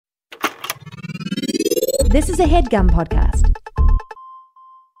This is a HeadGum podcast.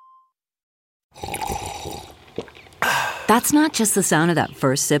 That's not just the sound of that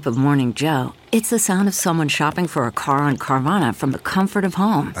first sip of Morning Joe. It's the sound of someone shopping for a car on Carvana from the comfort of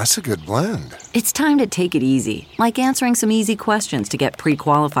home. That's a good blend. It's time to take it easy, like answering some easy questions to get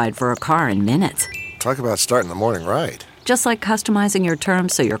pre-qualified for a car in minutes. Talk about starting the morning right. Just like customizing your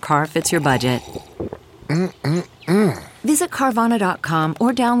terms so your car fits your budget. Visit Carvana.com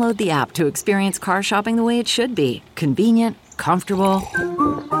or download the app to experience car shopping the way it should be. Convenient, comfortable.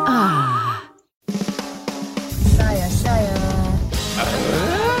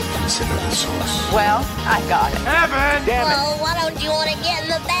 Consider the sauce. Well, I got it. Evan! Damn it. Oh, why don't you want to get in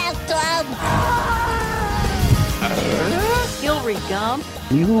the bathtub? Hillary Gump.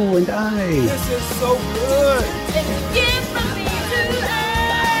 You and I. This is so good.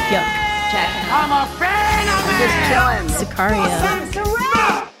 Yuck. Jack. I'm a fan of it.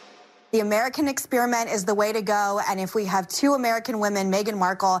 Sicario. The American experiment is the way to go, and if we have two American women, Meghan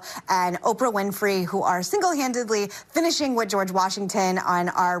Markle and Oprah Winfrey, who are single-handedly finishing what George Washington and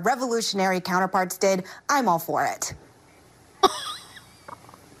our revolutionary counterparts did, I'm all for it.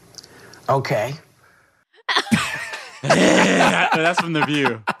 Okay. That's from The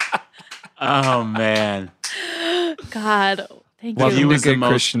View. Oh, man. God. Thank Well, you. View was the most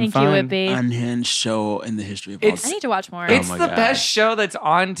Christian Thank you, Whippy. unhinged show in the history of I need to watch more. It's my the God. best show that's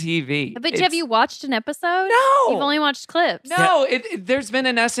on TV. But have you watched an episode? No. You've only watched clips. No, there's been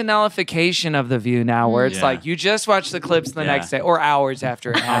an SNLification of The View now where it's Yeah. like you just watch the clips the Yeah. next day or hours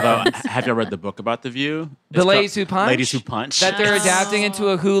after it Although, happens. have you read the book about The View? The It's Ladies called Who Punch? Ladies Who Punch. That they're adapting into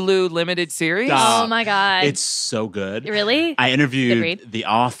a Hulu limited series? Stop. Oh my God. It's so good. Really? I Good interviewed read. the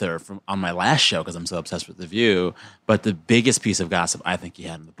author on my last show because I'm so obsessed with The View. But the biggest piece of gossip I think he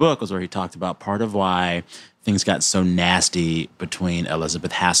had in the book was where he talked about part of why things got so nasty between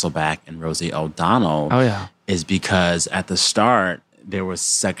Elizabeth Hasselbeck and Rosie O'Donnell Oh, yeah. is because at the start there was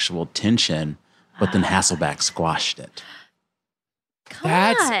sexual tension, but then Hasselbeck squashed it. Come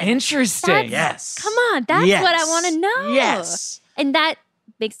That's on. interesting. Yes. Come on. That's Yes. what I want to know. Yes. And that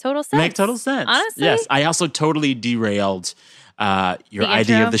makes total sense. Make total sense. Honestly. Yes. I also totally derailed your The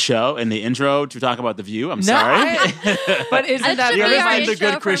idea intro? of the show and the intro to talk about The View. I'm No, sorry. but isn't that should You're be our listening to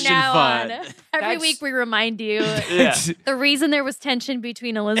intro good Christian from now fun. on. Every That's- week we remind you Yeah. the reason there was tension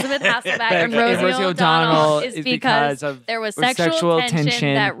between Elizabeth Hasselbeck and And Rosie, Rosie O'Donnell O'Donnell is is because because of there was sexual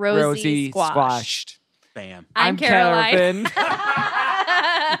tension that Rosie squashed. Bam. I'm Caroline.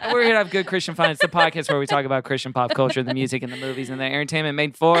 Caroline. We're here to have good Christian fun. It's the podcast where we talk about Christian pop culture, the music, and the movies, and the entertainment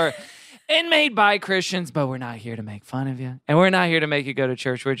made for and made by Christians. But we're not here to make fun of you, and we're not here to make you go to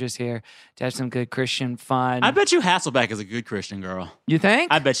church. We're just here to have some good Christian fun. I bet you Hasselbeck is a good Christian girl. You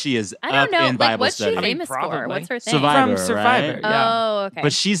think? I bet she is I up don't know. in Like, Bible what's study. she famous for? probably. What's her thing? Survivor, From Survivor. right? Yeah. Oh, okay.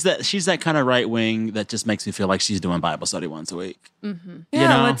 But she's that kind of right wing that just makes me feel like she's doing Bible study once a week. Mm-hmm. Yeah, You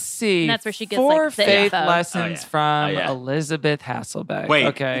know? let's see. And that's where she gets, four like, the faith info. lessons Oh, yeah. from Oh, yeah. Elizabeth Hasselbeck. Wait,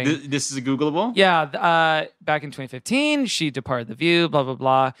 okay. this is a Googleable? Yeah, back in 2015, she departed The View, blah, blah,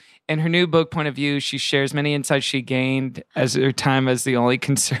 blah. In her new book, Point of View, she shares many insights she gained as her time as the only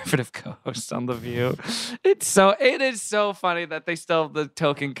conservative co-host on The View. It is so funny that they still have the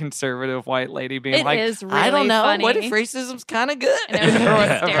token conservative white lady being It like, is I don't really know, funny. what if racism's kind of good? And everyone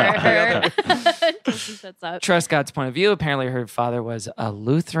would stare at Whatever. her. 'Cause she sets up. Trust God's point of view. Apparently, her father was a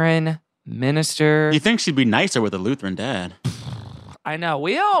Lutheran minister. You think she'd be nicer with a Lutheran dad? I know.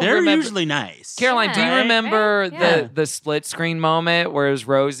 We all They're remember. usually nice. Caroline, do you Yeah. remember Right? Yeah. the split screen moment where it was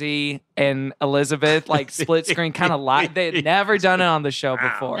Rosie and Elizabeth like split screen kind of live? They had never done it on the show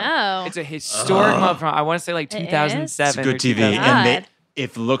before. No. It's a historic moment from I want to say like It is? 2007. It's good or TV. 2008. And God.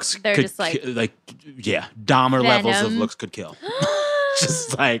 if looks They're could just like- yeah, Dahmer levels of Venom. looks could kill.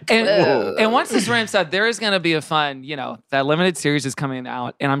 Just like And, whoa. and once this ramps up, there is going to be a fun, that limited series is coming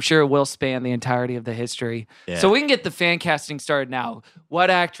out, and I'm sure it will span the entirety of the history. Yeah. So we can get the fan casting started now. What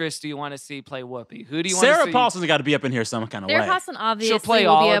actress do you want to see play Whoopi? Who do you want to Sarah see? Paulson's got to be up in here some kind of Sarah way. Paulson obviously play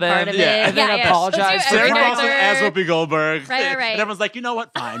will all be a of them. part of Yeah. it. And then She'll do apologize. every Sarah Sarah Paulson as character. Whoopi Goldberg. Right. And everyone's like, you know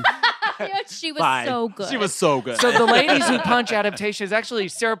what? Fine. She was Fine. so good. She was so good. So the Ladies Who Punch adaptation is actually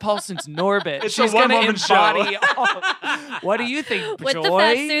Sarah Paulson's Norbit. It's She's a going to one-woman show. embody all. What do you think, with Joy? the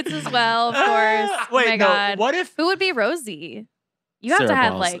fat suits as well, of course. Wait, oh my no. God. What if Who would be Rosie? You have Sarah to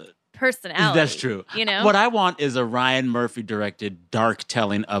have Paulson. like personality. That's true. You know? What I want is a Ryan Murphy directed dark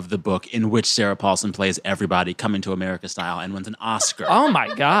telling of the book in which Sarah Paulson plays everybody coming to America style and wins an Oscar Oh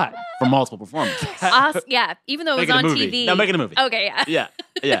my God. for multiple performances. Yeah, even though it was Make it a on movie. TV. No, make it a movie. Okay, yeah. Yeah.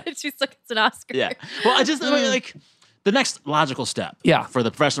 Yeah. She still gets an Oscar. Yeah. Well, I just like The next logical step for the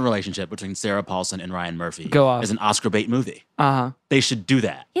professional relationship between Sarah Paulson and Ryan Murphy is an Oscar bait movie. They should do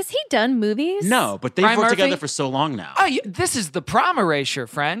that. Has he done movies? No, but they've worked together for so long now. Oh, this is the Prom Erasure,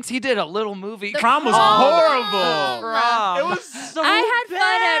 friends. He did a little movie. Prom was horrible. Prom. It was so I had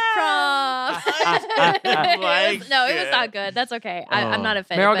fun at prom. Like it was not good. That's okay. I'm not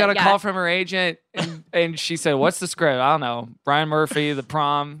offended. Meryl got a call from her agent, and she said, "What's the script?" I don't know. Brian Murphy, the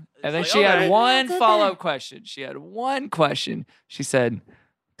Prom. And then she had one follow-up question. She had one question. She said,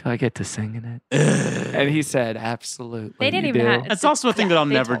 "Do I get to sing in it?" And he said, "Absolutely." They didn't even have. That's also a thing that I'll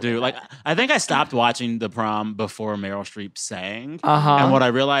never do. Like, I think I stopped watching The Prom before Meryl Streep sang. And what I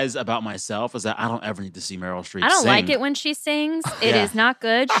realized about myself is that I don't ever need to see Meryl Streep sing. I don't like it when she sings. It is not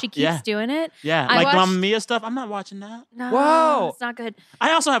good. She keeps doing it. Yeah, like Mamma Mia stuff. I'm not watching that. No, Whoa, it's not good.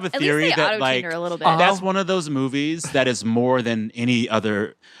 I also have a theory that like her a little bit. That's one of those movies that is more than any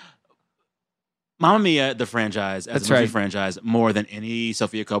other. Mamma Mia, the franchise, as a movie franchise, more than any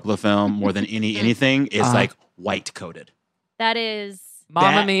Sofia Coppola film, more than anything, is like white coded. That is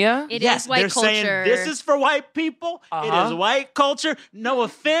Mamma Mia. It is white they're culture. saying this is for white people. It is white culture. No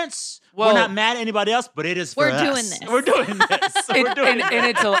offense. We're not mad at anybody else, but it is for us. We're doing this. We're doing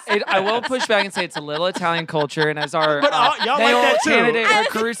this. And I will push back and say it's a little Italian culture. And as our y'all like that too. candidate Rick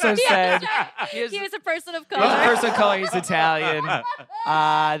Caruso said, he was a person of color. He's a person of color. He's Italian.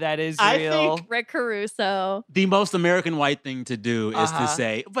 That is real. Think Rick Caruso. The most American white thing to do is to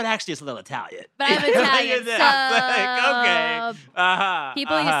say, but actually it's a little Italian. But I'm Italian. Okay.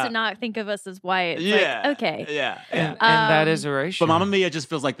 People used to not think of us as white. It's like, okay. Yeah. And that is erasure. But Mamma Mia just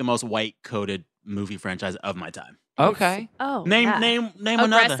feels like the most white-coded movie franchise of my time. Okay. Name another.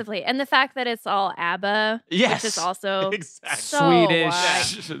 Aggressively. And the fact that it's all ABBA, which is also so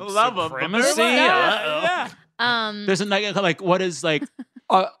Swedish. Love them. Supremacy. There's like what is like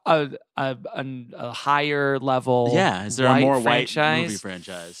a higher level. Yeah, is there a more white movie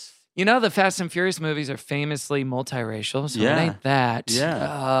franchise? You know, the Fast and Furious movies are famously multiracial, so it ain't that.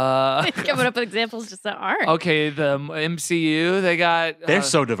 Yeah. Coming up with examples just that aren't. Okay, the MCU, they got... They're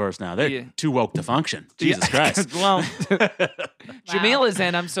so diverse now. They're too woke to function. Jesus Christ. Well, Jamil is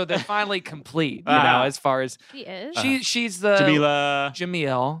in them, so they're finally complete, you know, as far as... She is? She's the...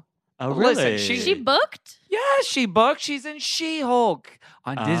 Jamil. Oh, really? Listen, she booked? Yeah, she booked. She's in She-Hulk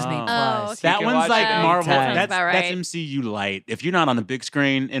on Disney Plus. Okay. That one's like Marvel. That's right. MCU light. If you're not on the big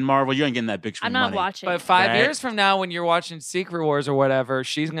screen in Marvel, you ain't getting that big screen I'm not money. watching. But 5 years from now, when you're watching Secret Wars or whatever,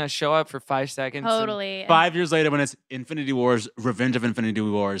 she's going to show up for 5 seconds. Totally. 5 years later, when it's Infinity Wars, Revenge of Infinity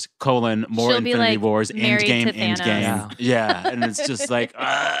Wars, more She'll Infinity like Wars, Endgame. Yeah. And it's just like...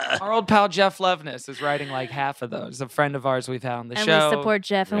 Our old pal Jeff Loveness is writing like half of those. A friend of ours we've had on the show. And we support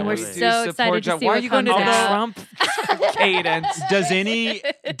Jeff, and we're so excited to see what comes out. Why are you going to the Trump cadence?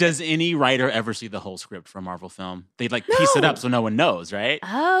 Does any writer ever see the whole script for a Marvel film? They like piece it up so no one knows, right?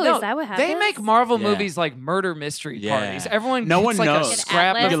 Oh, No, is that what happens? They make Marvel movies like murder mystery parties. Everyone No gets one like knows. a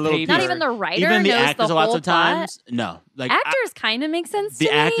scrap Like an of atlas. paper. Not even the writer Even the knows actors the lots whole of times. No. Like actors kind of make sense to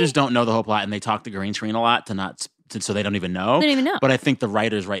the me. actors don't know the whole plot and they talk to green screen a lot so they don't even know. They don't even know. But I think the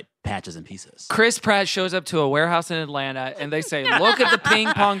writers write patches and pieces. Chris Pratt shows up to a warehouse in Atlanta and they say, "Look at the ping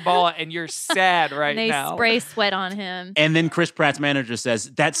pong ball," and you're sad right now. They spray sweat on him. And then Chris Pratt's manager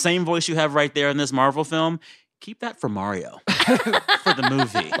says, "That same voice you have right there in this Marvel film, keep that for Mario for the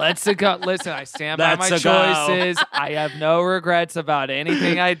movie." Let's go. Listen, I stand by my choices. I have no regrets about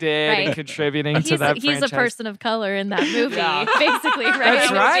anything I did in contributing to that franchise. He's a person of color in that movie, basically, right?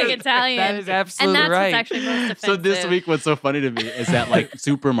 That's right. Being Italian. That is absolutely and that's what's actually most offensive. So this week, what's so funny to me is that like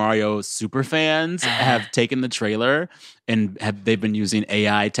Super Mario super fans have taken the trailer and they've been using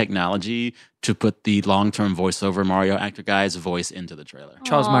AI technology to put the long-term voiceover Mario actor guy's voice into the trailer.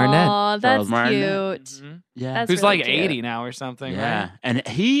 Charles Martinet. Oh, that's Charles Martinet. cute. Mm-hmm. Yeah. That's Who's really like cute. 80 now or something, Yeah. right? And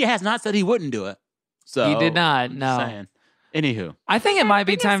he has not said he wouldn't do it. So He did not, I'm no. just saying. Anywho. I think it might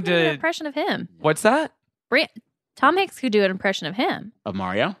be Bring us time an to... impression of him. What's that? Tom Hanks could do an impression of him. Of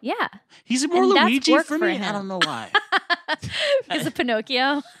Mario? Yeah. He's more And that's Luigi work for for me. him. I don't know why. Because of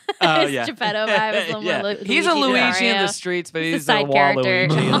Pinocchio. Oh, His yeah. Geppetto vibe is a little more He's a Luigi Luigi in Mario. the streets, but He's a he's side a character.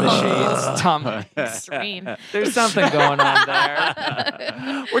 Waluigi in the sheets. Tom Extreme. There's something going on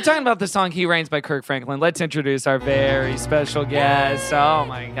there. We're talking about the song He Reigns by Kirk Franklin. Let's introduce our very special guest. Oh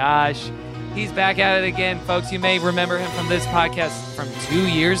my gosh. He's back at it again, folks. You may remember him from this podcast from 2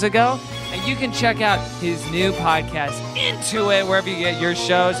 years ago. And you can check out his new podcast, Into It, wherever you get your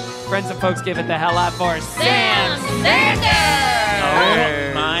shows. Friends and folks, give it the hell out for Sam Sander!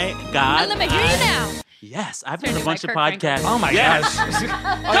 Oh my God. Let me hear you now. Yes, I've done a By bunch of Kirk podcasts. Franklin. Oh my Yes. gosh. Oh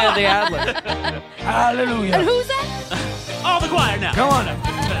yeah, the ad-lib. Hallelujah. And who's that? All the choir now. Come on up.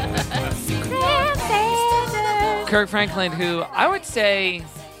 Kirk Franklin, who I would say,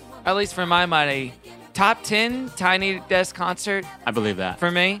 at least for my money, top 10 Tiny Desk concert. I believe that. For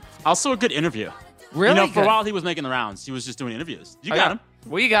me. Also a good interview. Really for a while he was making the rounds. He was just doing interviews. You got him.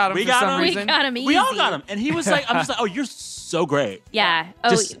 We got him for some reason. We got him easy. We all got him. And he was like, I'm just like, oh, you're so great. Yeah.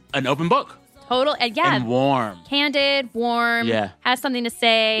 Just an open book. Total. And yeah. And warm. Candid, warm. Yeah. Has something to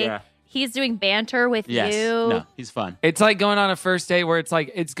say. Yeah. He's doing banter with you. No, he's fun. It's like going on a first date where it's like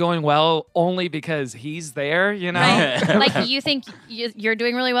it's going well only because he's there, you know? Right? Like you think you're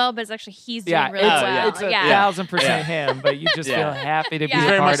doing really well, but it's actually he's doing really well. It's 1,000% him, but you just feel happy to be He's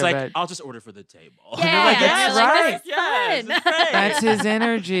very part much of like, it. I'll just order for the table. Yeah, like, that's right. Yes, That's his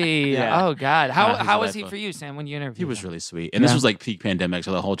energy. Yeah. Oh, God. How was he delightful. for you, Sam, when you interviewed He was him? really sweet. And this was like peak pandemic,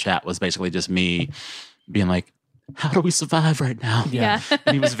 so the whole chat was basically just me being like, how do we survive right now? Yeah.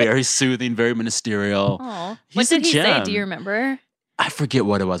 And he was very soothing, very ministerial. Oh. He's What did a he say? gem. Do you remember? I forget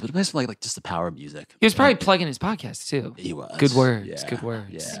what it was, but it was basically like just the power of music. He was probably plugging his podcast, too. He was. Good words. Yeah. Good words.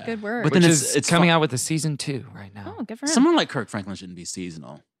 Yeah. Good word. But Which then is coming out with a season 2 right now. Oh, good for him. Someone like Kirk Franklin shouldn't be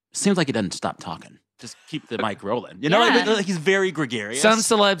seasonal. Seems like he doesn't stop talking. Just keep the mic rolling. You know, like he's very gregarious. Some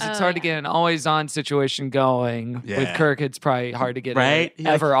celebs, it's hard to get an always-on situation going. Yeah. With Kirk, it's probably hard to get right? it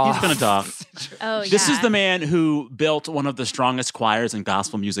ever off. He's going to talk. This is yeah. the man who built one of the strongest choirs in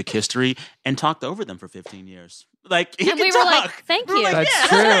gospel music history and talked over them for 15 years. Like, he And can we were talk. like, thank We were you. like,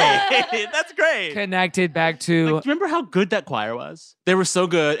 That's yeah, true. That's great. Connected back to... Like, remember how good that choir was? They were so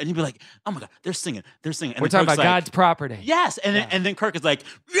good. And you'd be like, oh my God, they're singing. They're singing. And we're then talking Kirk's about like, God's property. Yes. And then Kirk is like,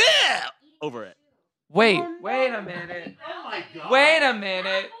 yeah, over it. Wait a minute. Oh my God. Wait a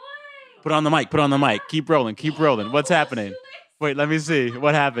minute. Put on the mic. Keep rolling. What's happening? Wait, let me see.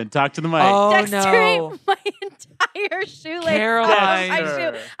 What happened? Talk to the mic. Oh, Dexter no. ate my entire shoelace. Caroline. out of my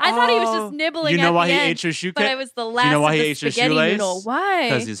shoe. I thought he was just nibbling. You know at why the he end, ate your shoe But cake? it was the last. You know why of he the ate your spaghetti shoelace? noodle. Why?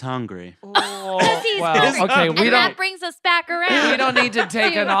 Because he's hungry. He's Well, hungry. okay, and we that don't... brings us back around. We don't need to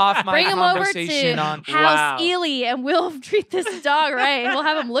take an off my Bring him over conversation to on... House Ely, and we'll treat this dog right. We'll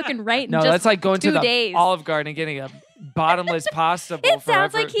have him looking right in No, just that's like going 2 to the days. Olive Garden and getting a bottomless pasta bowl It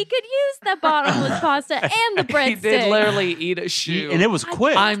sounds forever. like he could use the bottomless pasta and the breadstick. He did literally eat a shoe. And it was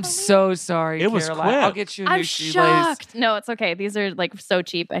quick. I'm so sorry, It was Caroline. quick. I'll get you a new I'm shoelace. shocked. No, it's okay. These are like so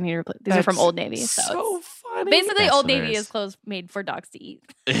cheap. I need to replace. These are from That's Old Navy. So, it's- funny. basically, That's Old Navy hilarious. is clothes made for dogs to eat.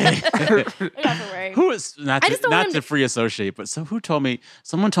 Right. Who is not I to, just don't not want to free associate, but so who told me?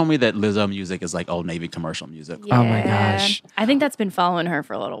 Someone told me that Lizzo music is like Old Navy commercial music. Oh my gosh. I think that's been following her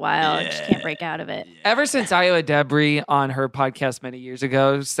for a little while. And she can't break out of it. Ever since Iowa Debris on her podcast many years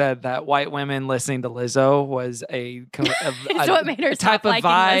ago said that white women listening to Lizzo was It's what made her a type stop of liking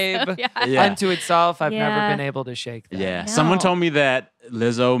vibe Lizzo. Yeah. unto itself. I've Yeah. never been able to shake that. Yeah. No. Someone told me that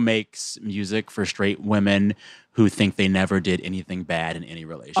Lizzo makes music for straight women who think they never did anything bad in any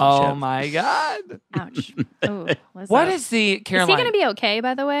relationship. Oh my God. Ouch. Ooh, What is the Is Caroline? he going to be okay,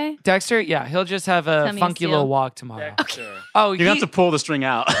 by the way? Dexter? Yeah, he'll just have a Tummy funky seal. little walk tomorrow. Oh, You have to pull the string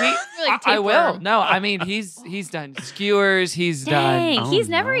out. Really I will. tapeworm. No, I mean he's done skewers. He's Dang. done. He's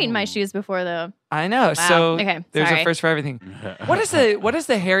never eaten my shoes before, though. I know. Wow. So Okay, there's sorry. a first for everything. What is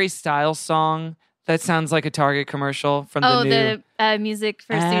the Harry Styles song that sounds like a Target commercial from the new? The music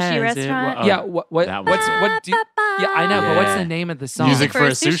for sushi As it restaurant. wa- Yeah. What? that What's one. what? Do you, yeah, I know. But what's Yeah. the name of the song? Music for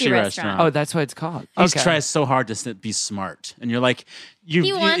a sushi restaurant. Oh, that's what it's called. He Okay. tries so hard to be smart, and you're like,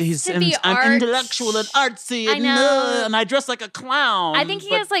 He wants he's to be I'm art. intellectual and artsy, I and, know. and I dress like a clown. I think he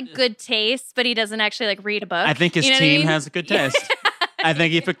but has like good taste, but he doesn't actually like read a book. I think his You know what I team mean? has a good taste. I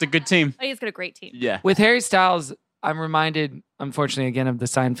think he picked a good team. He's got a great team. Yeah. With Harry Styles, I'm reminded, unfortunately, again of the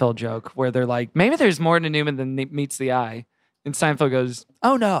Seinfeld joke where they're like, maybe there's more to Newman than meets the eye, and Seinfeld goes,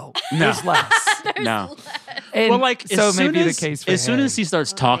 "Oh no, there's less." No. And Well, like so as soon maybe as, the case for as soon Harry. as he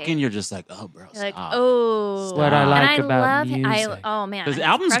starts talking, you're just like, oh, bro, You're like, stop. oh, What I like and I about love music. oh man, His I have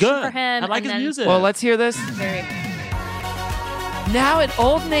album's crush good. for him. I like and his then music. Well, let's hear this. Very, Now at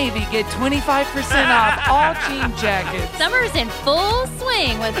Old Navy, get 25% off all jean jackets. summer's in full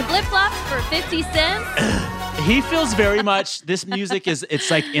swing with flip flops for 50 cents. He feels very much, this music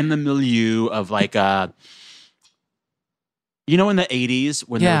it's like in the milieu of like, you know, in the 80s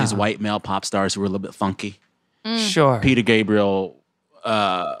when there were these white male pop stars who were a little bit funky? Sure. Peter Gabriel,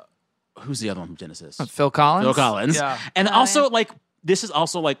 who's the other one from Genesis? Phil Collins? Phil Collins. Yeah. And also like, this is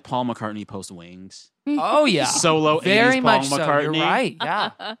also like Paul McCartney post Wings. Oh, yeah. Solo Very 80s much Paul so. McCartney. You're right.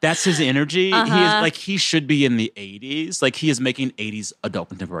 Yeah. That's his energy. Uh-huh. He is like, he should be in the 80s. Like he is making 80s adult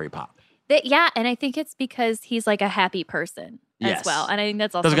contemporary pop. Yeah, and I think it's because he's like a happy person Yes. as well. And I think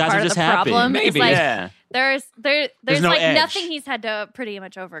that's also Those guys part are of just the happy. problem. Maybe, It's like, yeah. There's no like edge. nothing he's had to pretty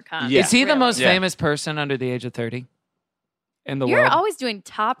much overcome. Yeah. Is he the most Really. famous person under the age of 30? in the You're world. always doing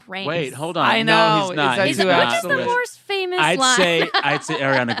top ranks. Wait, hold on. I know. No, he's not. Is that He's too not. Which is the most famous I'd line? say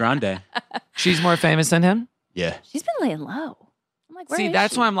Ariana Grande. She's more famous than him? Yeah. She's been laying low. I'm like, where See, is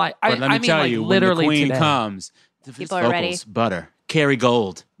that's she? why I'm like, But let me tell like you, literally when the queen today. comes, People are ready. vocals, butter. Carrie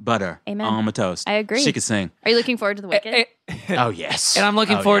Gold, butter. Amen. On my toast. I agree. She could sing. Are you looking forward to the Wicked? Oh, yes. And I'm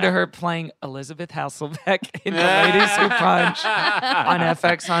looking Oh, forward yeah. to her playing Elizabeth Hasselbeck in The Ladies Who Punch on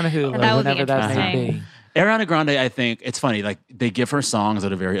FX on Hulu, That would be whenever that may interesting. be. Ariana Grande, I think, it's funny. Like, they give her songs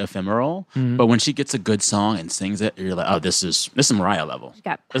that are very ephemeral, but when she gets a good song and sings it, you're like, oh, this is Mariah level.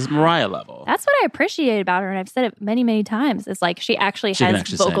 This is Mariah level. That's what I appreciate about her, and I've said it many, many times. It's like she actually She can has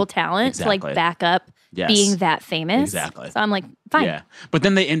actually vocal sing. talent to Exactly. like back up Yes. being that famous. Exactly. So I'm like, fine. Yeah. But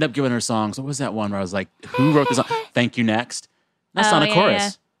then they end up giving her songs. What was that one where I was like, who wrote this song? Thank You Next. That's Oh, not a yeah, chorus. yeah.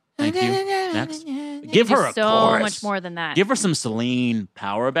 Thank you. Next. You Give do her a so chorus. much more than that. Give her some Celine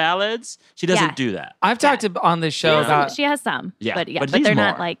power ballads. She doesn't Yeah. do that. I've talked on this show about. She has some, Yeah, but but but he's they're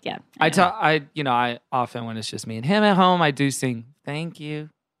not more. like I I often when it's just me and him at home, I do sing "Thank You,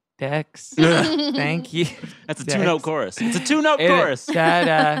 Dex." Thank you. That's a Dex. two-note chorus. It's a two-note It- chorus. Da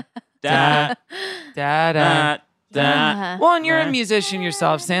da Da, da da. da, da. Well, and you're a musician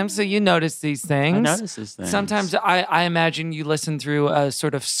yourself, Sam, so you notice these things. I notice these things. Sometimes I imagine you listen through a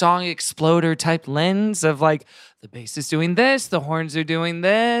sort of song exploder type lens of like the bass is doing this, the horns are doing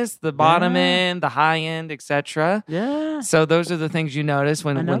this, the bottom end, the high end, etc. Yeah. So those are the things you notice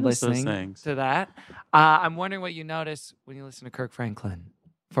when notice those listening things. to that. I'm wondering what you notice when you listen to Kirk Franklin,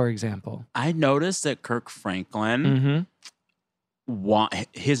 for example. I noticed that Kirk Franklin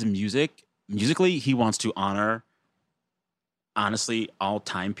his musically, he wants to honor, honestly, all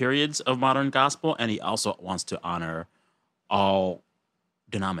time periods of modern gospel, and he also wants to honor all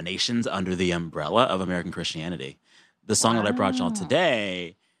denominations under the umbrella of American Christianity. The song that I brought y'all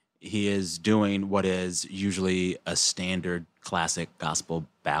today, he is doing what is usually a standard classic gospel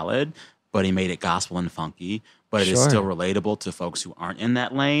ballad, but he made it gospel and funky, but it is Sure. still relatable to folks who aren't in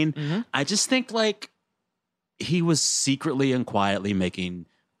that lane. I just think like he was secretly and quietly making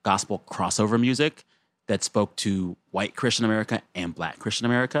gospel crossover music that spoke to white Christian America and black Christian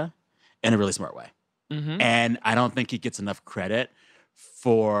America in a really smart way. And I don't think he gets enough credit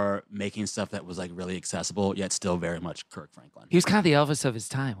for making stuff that was like really accessible, yet still very much Kirk Franklin. He was kind of the Elvis of his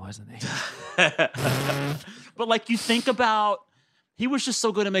time, wasn't he? But like you think about, he was just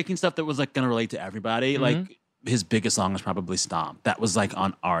so good at making stuff that was like going to relate to everybody. Like his biggest song was probably Stomp. That was like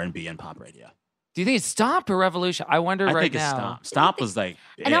on R&B and pop radio. Do you think it's Stomp or Revolution? I wonder I right think it's now. Stomp. Stomp was like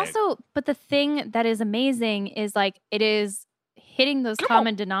big. And also, but the thing that is amazing is like it is hitting those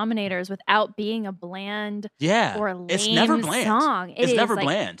common denominators without being a bland or lame it's never bland. song. It's is, never like,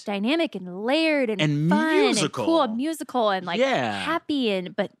 bland. dynamic and layered and fun musical. and cool and musical and like happy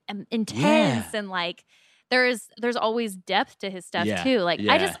and but intense and like there's always depth to his stuff too. Like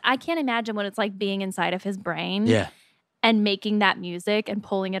I can't imagine what it's like being inside of his brain. Yeah. And making that music and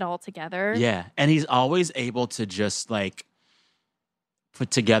pulling it all together. Yeah. And he's always able to just like put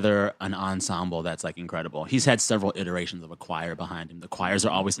together an ensemble that's like incredible. He's had several iterations of a choir behind him. The choirs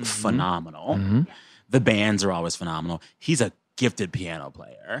are always phenomenal. The bands are always phenomenal. He's a gifted piano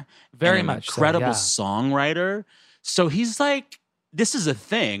player. Very and an much so, incredible yeah. songwriter. So he's like, this is a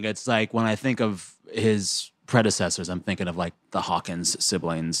thing. It's like when I think of his predecessors, I'm thinking of like the Hawkins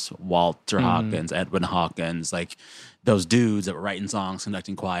siblings, Walter Hawkins, Edwin Hawkins, like those dudes that were writing songs,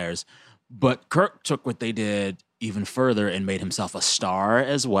 conducting choirs. But Kirk took what they did even further and made himself a star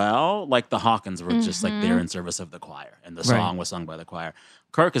as well. Like the Hawkins were just like there in service of the choir, and the song was sung by the choir.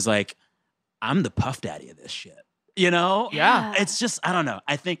 Kirk is like, I'm the Puff Daddy of this shit. You know? Yeah. It's just, I don't know.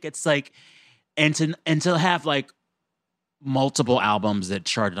 I think it's like, and to have like multiple albums that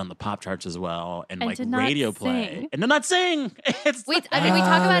charted on the pop charts as well, and like to not radio play, sing. and to not sing. It's We talk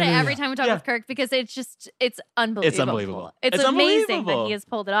about it every time we talk with Kirk because it's unbelievable. It's unbelievable. It's It's amazing unbelievable. that he has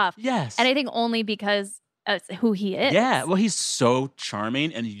pulled it off. Yes. And I think only because it's who he is. Yeah, well, he's so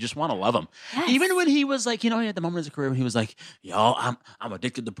charming, and you just want to love him. Yes. Even when he was like, at the moment of his career when he was like, "Yo, I'm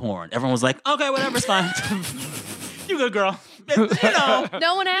addicted to porn." Everyone was like, "Okay, whatever, it's fine." You good, girl. No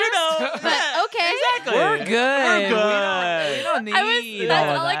one asked. But okay. Exactly. We're good. We're good. We don't need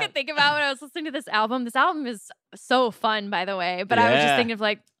That's all I that. could think about when I was listening to this album. This album is so fun, by the way. But I was just Yeah. thinking of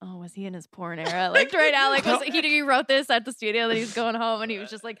like, oh, was he in his porn era? Like right now, like he wrote this at the studio, then he was going home and he was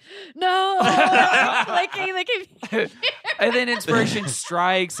just like, no. And then inspiration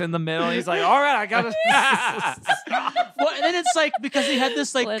strikes in the middle. He's like, all right, I got to. Well, and then it's like, because he had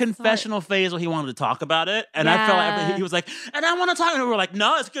this like Bless confessional phase where he wanted to talk about it, and I felt like he was like, and I want to talk, and we were like,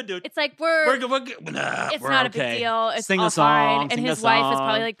 no, it's good, dude. It's like We're good. We're good. Nah, it's we're not okay. a big deal. It's Sing all a song. fine. And sing his a wife is song.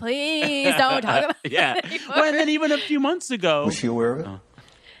 probably like, please don't talk about Yeah. it anymore. Well, and then even a few months ago. Was she aware of it?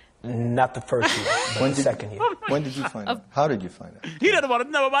 Not the first year, but the second year. When did you find out? How did you find out? He didn't want to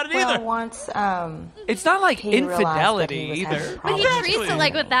know about it either. Once, it's not like infidelity either. But he treats it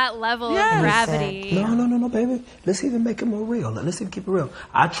like with that level of gravity. No, baby. Let's even make it more real. Let's even keep it real.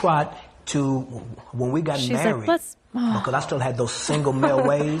 I tried to, when we got married, because I still had those single male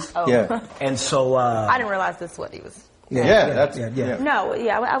ways. Yeah. And so... I didn't realize that's what he was... Yeah. No,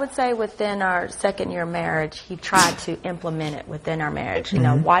 I would say within our second year marriage, he tried to implement it within our marriage. You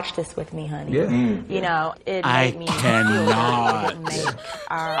know, watch this with me, honey. Yeah. You know, it made me cannot.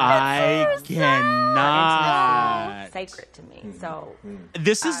 I cannot. Sacred to me. So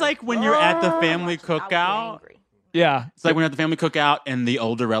this is like when you're at the family cookout. Yeah. It's like when you're at the family cookout and the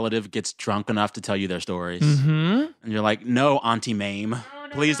older relative gets drunk enough to tell you their stories. Mm-hmm. And you're like, no, Auntie Mame,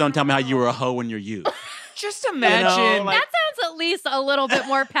 please don't tell me how you were a hoe in your youth. Just imagine. That sounds at least a little bit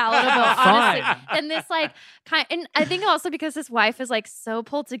more palatable, honestly, than this and I think also because his wife is like so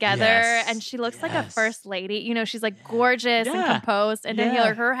pulled together and she looks like a first lady. You know, she's like gorgeous and composed, and then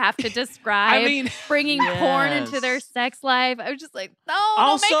hear her have to describe bringing porn into their sex life. I was just like, no,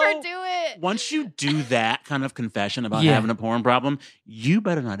 don't make her do it. Once you do that kind of confession about having a porn problem, you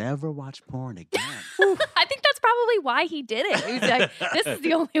better not ever watch porn again. I think that's probably why he did it. He was like, this is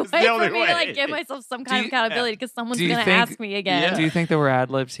the only way for me to like give myself some kind of accountability because someone's going to ask me again. Do you think there were ad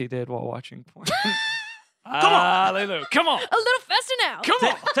libs he did while watching porn? Come on. Hallelujah. Come on. A little faster now. Come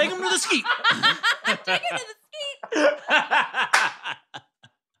on. Take him to the skeet. Take him to the skeet.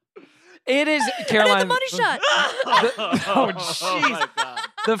 It is Caroline. The money shot. Oh, jeez.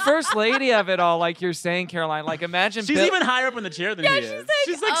 The first lady of it all, like you're saying, Caroline, like imagine she's even higher up in the chair than he is.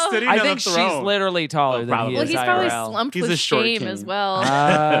 She's like sitting on the throne. I think she's literally taller than he is. Well, he's probably IRL. slumped with shame as well.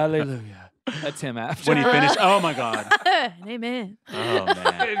 Hallelujah. That's him after. When he finished. Oh, my God. Amen. Oh,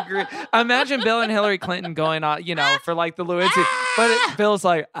 man. Imagine Bill and Hillary Clinton going on, for like the Lewinsky. But Bill's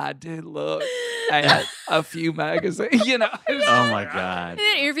like, I did look at a few magazines, Oh, my God. And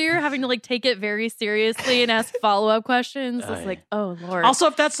the interviewer having to like take it very seriously and ask follow-up questions. It's like, oh, Lord. Also,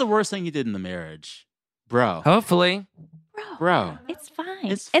 if that's the worst thing you did in the marriage, bro. Hopefully. Bro. It's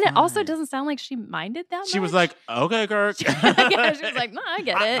fine. And it also doesn't sound like she minded that much. She was like, okay, Kirk. She was like, no, I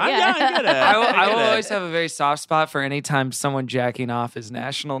get it. I get it. I will always have a very soft spot for any time someone jacking off is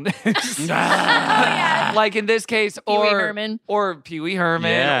national news. Like in this case, or Pee Wee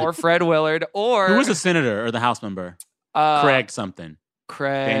Herman, or Fred Willard, or... Who was the senator or the House member? Craig something.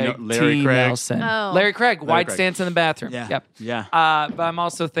 Larry Craig. Nelson. Oh. Larry Craig, white stance in the bathroom. Yeah. Yep. Yeah. But I'm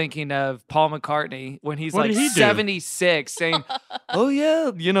also thinking of Paul McCartney when he's What like did he do? 76 saying, oh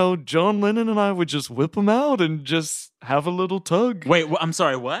yeah, John Lennon and I would just whip him out and just have a little tug. Wait, I'm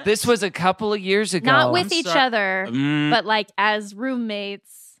sorry, what? This was a couple of years ago. Not with each other, but like as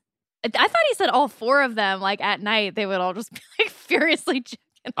roommates. I thought he said all four of them, like at night, they would all just be like furiously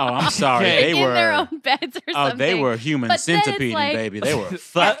Oh, I'm sorry. They in were their own beds or something. Oh, they were human centipede, like, baby. They were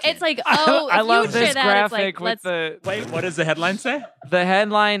fucking. It's like, oh, I love this that, graphic like, with the. Wait, what does the headline say? The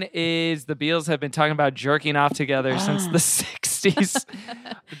headline is the Beatles have been talking about jerking off together since the 60s.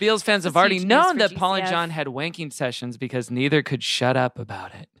 The Beatles fans have already known that Paul and John had wanking sessions because neither could shut up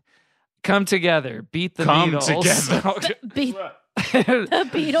about it. Come together, beat the Beatles. Beat the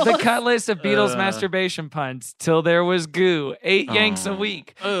Beatles. The cut list of Beatles masturbation puns. Till there was goo. 8 yanks a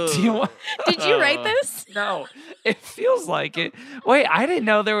week. Did you write this? No. It feels like it. Wait, I didn't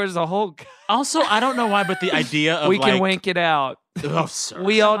know there was a whole... Also, I don't know why, but the idea of we can wank it out. Oh, sir.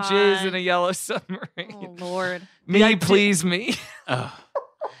 We all jizz in a yellow submarine. Oh, Lord. Me, please me.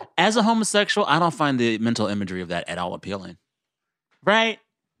 As a homosexual, I don't find the mental imagery of that at all appealing. Right?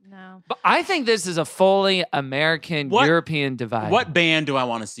 No. But I think this is a fully American, European divide. What band do I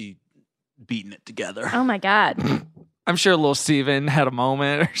want to see beating it together? Oh, my God. I'm sure Lil Steven had a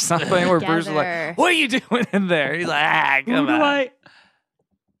moment or something where Bruce was like, what are you doing in there? He's like, come on.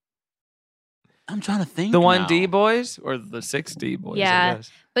 I'm trying to think. The now. 1D boys or the 6D boys? Yeah. I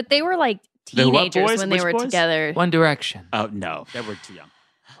guess. But they were like teenagers when they were together. One Direction. Oh, no. They were too young.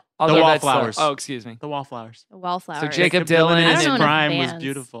 Although the Wallflowers. Oh, excuse me. The Wallflowers. The Wallflowers. So Jacob Dylan in and his prime was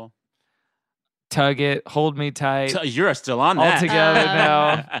beautiful. Tug It, Hold Me Tight. So you're still on that. All together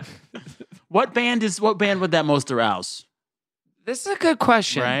now. What band would that most arouse? This is a good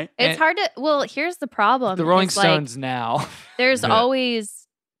question. Right? It's hard to... Well, here's the problem. The Rolling it's Stones now. There's always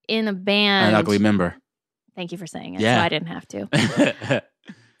in a band... An ugly member. Thank you for saying it. Yeah. So I didn't have to.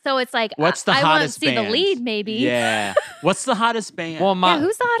 So it's like, what's the I hottest want to see band? the lead, maybe. Yeah. What's the hottest band? Well,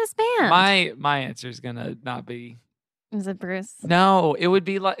 who's the hottest band? My answer is gonna not be. Is it Bruce? No, it would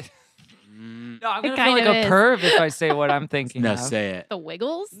be like. No, I'm going to feel like a perv if I say what I'm thinking No, of. say it. The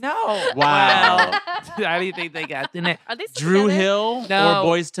Wiggles? No. Wow. How do you think they got in it? Are they still Drew together? Hill No. or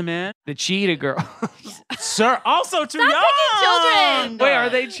Boys to Men? The Cheetah Girls. Sir, also too young. picking children. Wait, are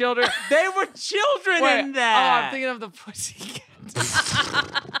they children? They were children Wait, in that. Oh, I'm thinking of the Pussycat.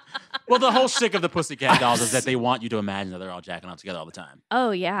 Well, the whole shtick of the Pussycat Dolls is that they want you to imagine that they're all jacking off together all the time.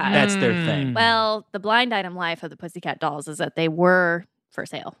 Oh, yeah. That's their thing. Well, the blind item life of the Pussycat Dolls is that they were for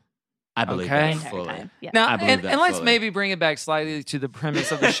sale. I believe Okay. that fully. Yeah. Now, I believe and that let's fully. maybe bring it back slightly to the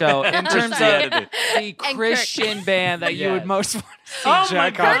premise of the show in terms of Christianity. the Christian band that you would Yes. most want to see Oh my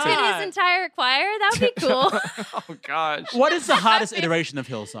jack God. off Kirk to. and his entire choir? That would be cool. Oh, gosh. What is the hottest iteration of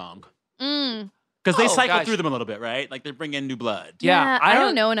Hillsong? Because they Oh, cycle gosh. through them a little bit, right? Like they bring in new blood. Yeah, I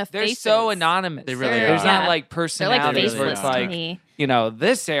don't know enough They're faces. so anonymous. They really There's are. not Yeah. like They're like personalities where it's faceless to like, me. you know,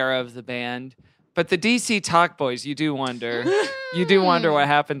 this era of the band. But the DC Talk Boys, you do wonder. You do wonder what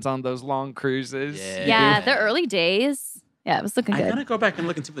happens on those long cruises. Yeah. Yeah, the early days. Yeah, it was looking I good. gotta go back and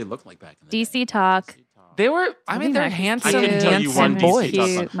look and see what they look like back in the day. DC Talk. They were, I mean, they're Mac is handsome, I couldn't tell you one handsome boys. DC Talk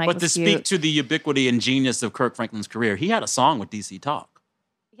Cute. song. But Michael's to speak cute. to the ubiquity and genius of Kirk Franklin's career, he had a song with DC Talk.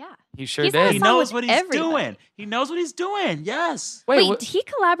 Yeah. He sure He's had a did. He song knows with what he's everybody. doing. He knows what he's doing. Yes. Wait, he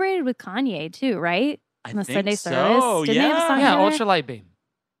collaborated with Kanye too, right? I On the think Sunday so, service. Didn't they have a song yeah, together? Ultralight Beam.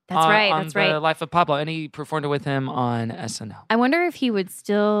 That's right. On That's the right. Life of Pablo, and he performed it with him on SNL. I wonder if he would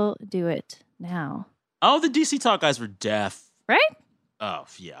still do it now. Oh, the DC Talk guys were deaf. Right? Oh,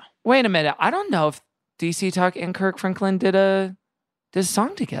 yeah. Wait a minute. I don't know if DC Talk and Kirk Franklin did a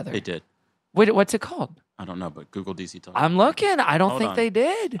song together. They did. Wait, what's it called? I don't know, but Google DC Talk. I'm looking. I don't Hold think on. they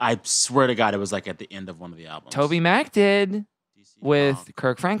did. I swear to God, it was like at the end of one of the albums. Toby Mac did DC with Talk.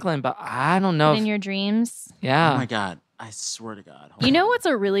 Kirk Franklin, but I don't know. In your dreams. Yeah, Oh my God. I swear to God. Hold You know on. what's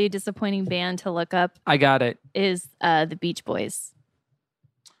a really disappointing band to look up I got it. is the Beach Boys.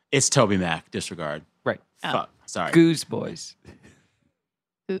 It's Toby Mac. Disregard. Right. Oh. Fuck. Sorry. Goose Boys.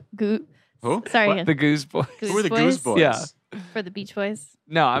 Who? Sorry, What? again. The Goose Boys. Who are the Goose Boys? Yeah. For the Beach Boys.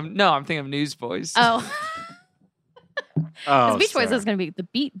 No, I'm thinking of Newsboys. Oh, Oh, the Beach Boys sir. was going to be the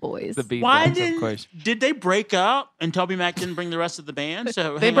Beat Boys. The Beat Why Boys, of course. did they break up and Toby Mac didn't bring the rest of the band?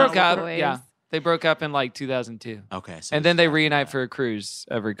 So They hang broke out up. Boys. Yeah, they broke up in like 2002, with- Okay. So and then they reunite for a cruise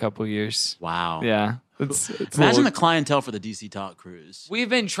every couple years. Wow. Yeah, it's Imagine a the clientele for the DC Talk cruise. We've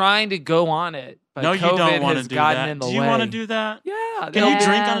been trying to go on it, but No, COVID you don't want to has do gotten that. in the Do way. you want to do that? Yeah, Can they'll- you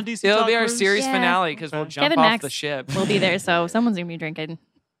drink Yeah. on a DC It'll Talk be our cruise? series Yeah. finale because we'll jump Kevin off Max the ship. will be there, so someone's going to be drinking.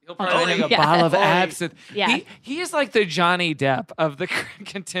 He'll probably take a yeah. bottle of absinthe. Yeah. He is like the Johnny Depp of the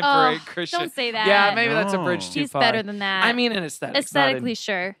contemporary Oh, Christian. don't say that. Yeah, maybe that's a No. bridge too He's far. better than that. I mean, in aesthetics. Aesthetically,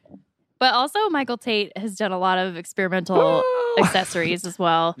 sure. But also, Michael Tate has done a lot of experimental Woo! accessories as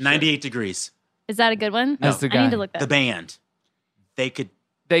well. 98 Degrees. Is that a good one? That's the I guy. need to look that The up. band. They could.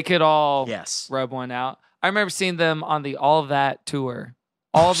 They could all Yes. rub one out. I remember seeing them on the All That tour.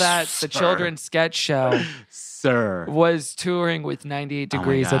 All That, the Sir. children's sketch show, Sir. was touring with 98 Oh my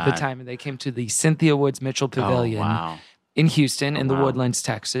Degrees at the God. time, and they came to the Cynthia Woods Mitchell Pavilion Oh, wow. in Houston, in the wow. Woodlands,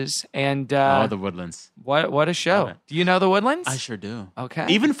 Texas. And Oh, the Woodlands. what a show! Love it. Do you know the Woodlands? I sure do. Okay.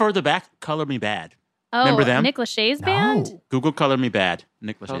 Even further back, Color Me Bad. Oh, Remember them? Nick Lachey's band? Google Color Me Bad.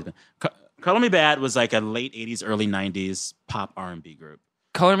 Nick Lachey's Oh. band. Color Me Bad was like a late 80s, early 90s pop R&B group.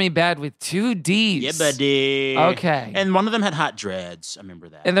 Color Me Bad with 2 Ds. Yeah, buddy. Okay. And one of them had hot dreads. I remember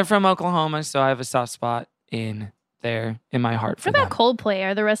that. And they're from Oklahoma, so I have a soft spot in there in my heart for What about them. Coldplay?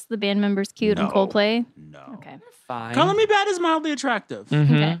 Are the rest of the band members cute on No. Coldplay? No. Okay. Fine. Color Me Bad is mildly attractive. Mhm.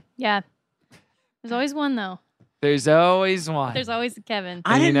 Okay. Yeah. There's always one, though. There's always one. There's always a Kevin.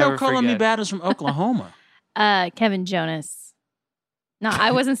 I And you didn't know never Color Me forget. Bad was from Oklahoma. Kevin Jonas. No,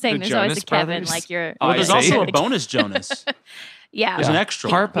 I wasn't saying The there's always a Jonas Kevin. Brothers? Like you're. Oh, Well, I there's see. also a bonus Jonas. Yeah. There's an extra.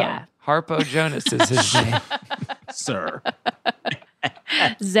 Harpo. Yeah. Harpo Jonas is his name. Sir.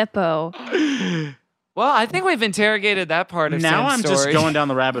 Zeppo. Well, I think we've interrogated that part of Now Sam's I'm just story. going down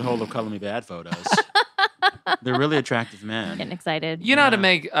the rabbit hole of Color Me Bad photos. They're really attractive men. Getting excited. You know how to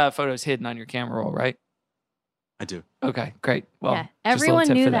make photos hidden on your camera roll, right? I do. Okay, great. Well, yeah. just a little Everyone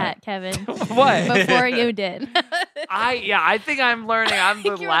tip knew for that, Kevin. What? Before you did. I think I'm learning. I'm the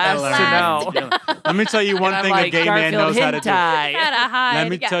You're the last last. to know. Let me tell you one And I'm thing like, a gay man Garfield knows how to do. hentai. Gotta hide. Let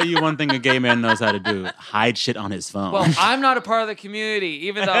me Yeah. tell you one thing a gay man knows how to do. Hide shit on his phone. Well, I'm not a part of the community,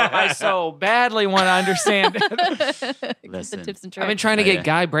 even though I so badly want to understand it. Listen. The tips and I've tricks. been trying to Oh, yeah. get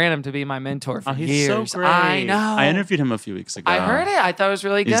Guy Branum to be my mentor for Oh, he's years. so great. I know. I interviewed him a few weeks ago. I heard it. I thought it was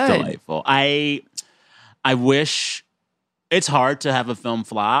really He's good. delightful. I wish it's hard to have a film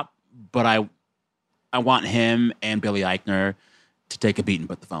flop, but I want him and Billy Eichner to take a beat and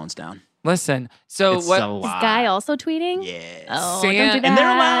put the phones down. Listen, so It's what? a lot. Is Guy also tweeting? Yes. Oh, Sam- don't do that. And they're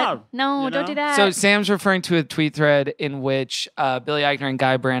allowed. No, you don't know? do that. So Sam's referring to a tweet thread in which Billy Eichner and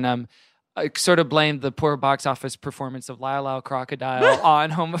Guy Branum sort of blamed the poor box office performance of Lyle Lyle Crocodile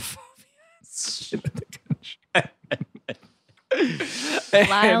on homophobia.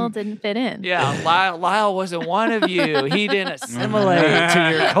 Lyle didn't fit in. Yeah, Lyle wasn't one of you. He didn't assimilate to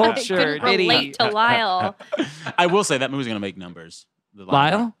your culture, Couldn't did he? relate to Lyle. I will say that movie's going to make numbers. The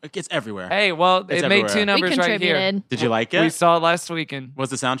Lyle? It's everywhere. Hey, well, It's it made two everywhere. numbers We right here. contributed. Did you like it? We saw it last weekend. Was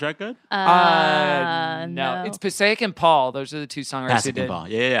the soundtrack good? No. It's Passaic and Paul. Those are the two songwriters who Passaic did. and Paul.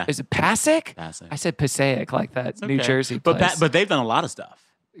 Yeah. Is it Passaic? Passaic. I said Passaic, like that It's New okay. Jersey But place. but they've done a lot of stuff.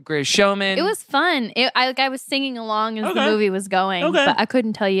 Greatest Showman. It was fun. I was singing along as the Okay. movie was going, Okay. but I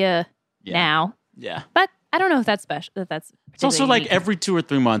couldn't tell you now. Yeah. But I don't know if that's special. If that's It's also particularly like unique. every 2 or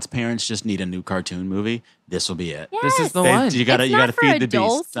 3 months, parents just need a new cartoon movie. This will be it. This is the Yes. one. You gotta It's you not gotta for feed the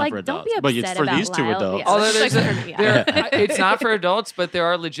adults. beast. It's not Like, for don't be adults. But it's upset for about these two Lyle. adults. Yeah. Although It's there's like for- it's not for adults, but there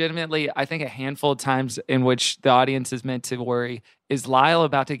are legitimately, I think, a handful of times in which the audience is meant to worry: is Lyle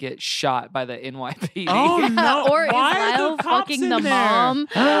about to get shot by the NYPD? Oh no! Or is Why are Lyle the cops fucking in the there? mom?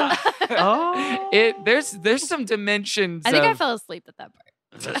 Oh. There's some dimensions. I think I of- fell asleep at that part.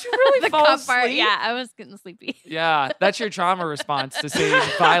 Did you really The fall cop part, asleep? yeah, I was getting sleepy. Yeah, that's your trauma response to seeing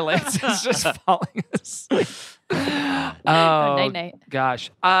violence. It's just falling asleep. Oh, Night-night.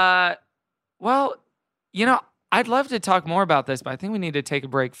 gosh. Well, I'd love to talk more about this, but I think we need to take a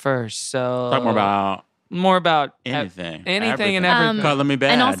break first. So Talk more about anything, anything, and everything. Color me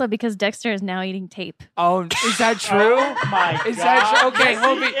bad. And also because Dexter is now eating tape. Oh, is that true? Is that true? Okay,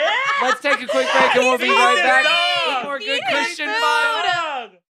 let's take a quick break and we'll be right back with more Good Christian Fun.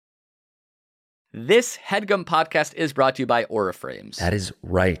 This HeadGum podcast is brought to you by Auraframes. That is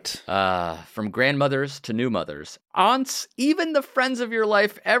right. From grandmothers to new mothers, aunts, even the friends of your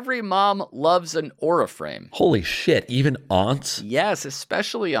life, every mom loves an Auraframe. Holy shit, even aunts? Yes,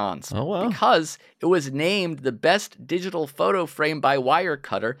 especially aunts. Oh, wow. Because it was named the best digital photo frame by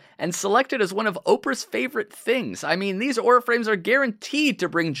Wirecutter and selected as one of Oprah's favorite things. I mean, these Auraframes are guaranteed to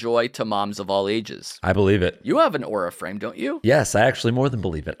bring joy to moms of all ages. I believe it. You have an Auraframe, don't you? Yes, I actually more than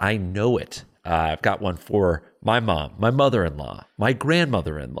believe it. I know it. I've got one for my mom, my mother-in-law, my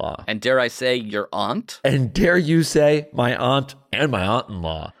grandmother-in-law. And dare I say, your aunt? And dare you say, my aunt and my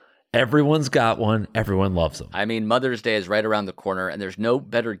aunt-in-law. Everyone's got one. Everyone loves them. I mean, Mother's Day is right around the corner, and there's no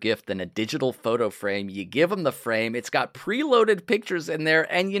better gift than a digital photo frame. You give them the frame. It's got preloaded pictures in there,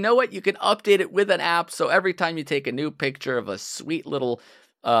 and you know what? You can update it with an app, so every time you take a new picture of a sweet little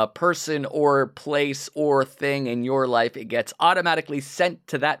person or place or thing in your life, it gets automatically sent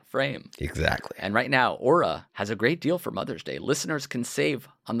to that frame. Exactly. And right now, Aura has a great deal for Mother's Day. Listeners can save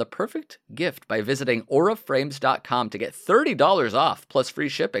on the perfect gift by visiting auraframes.com to get $30 off plus free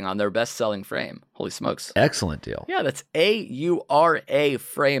shipping on their best-selling frame. Holy smokes. Excellent deal. Yeah, that's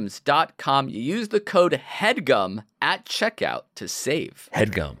auraframes.com. You use the code HEADGUM at checkout to save.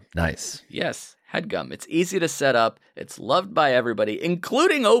 HeadGum. Nice. Yes, HeadGum. It's easy to set up. It's loved by everybody,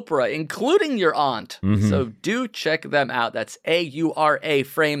 including Oprah, including your aunt. Mm-hmm. So do check them out. That's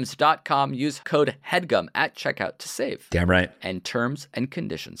auraframes.com. Use code HEADGUM at checkout to save. Damn right. And terms and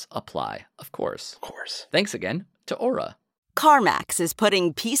conditions apply, of course. Of course. Thanks again to Aura. CarMax is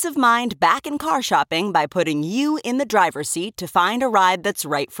putting peace of mind back in car shopping by putting you in the driver's seat to find a ride that's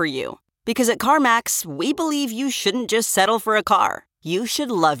right for you. Because at CarMax, we believe you shouldn't just settle for a car. You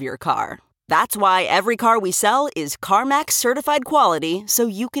should love your car. That's why every car we sell is CarMax certified quality, so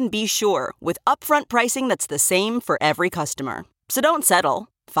you can be sure with upfront pricing that's the same for every customer. So don't settle.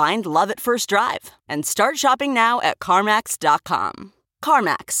 Find love at first drive and start shopping now at CarMax.com.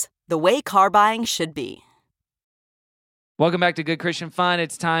 CarMax, the way car buying should be. Welcome back to Good Christian Fun.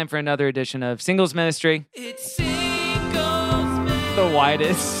 It's time for another edition of Singles Ministry. It's Singles Ministry. The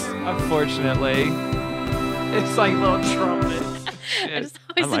widest, unfortunately. It's like little trumpets. I just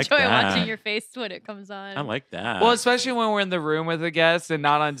always enjoy watching your face when it comes on. I like that. Well, especially when we're in the room with a guest and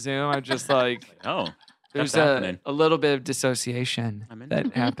not on Zoom. I'm just like, there's a little bit of dissociation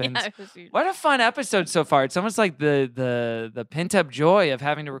that happens. Yeah, what a fun episode so far. It's almost like the pent-up joy of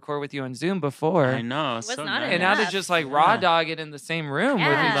having to record with you on Zoom before. I know. It's so nice. And now to just like raw dog it in the same room with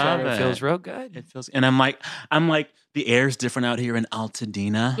each other. It feels real good. It feels, and I'm like, the air's different out here in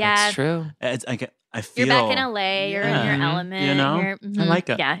Altadena. Yeah. That's true. It's like I feel You're back in LA. You're in your element. You know? You're, I like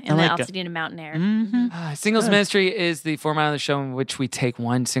it. Yeah, in I the like it. Altadena mountain air. Singles Ministry is the format of the show in which we take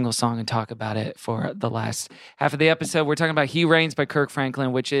one single song and talk about it for the last half of the episode. We're talking about He Reigns by Kirk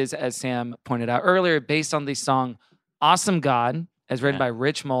Franklin, which is, as Sam pointed out earlier, based on the song Awesome God, as written by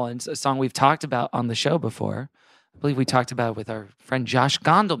Rich Mullins, a song we've talked about on the show before. I believe we talked about it with our friend Josh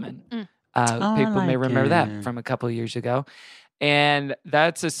Gondelman. People may remember that from a couple of years ago. And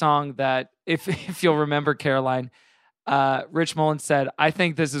that's a song that, if you'll remember, Caroline, Rich Mullins said, I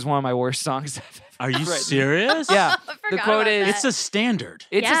think this is one of my worst songs I've ever Are you written. serious? Yeah. The quote is, it's a standard.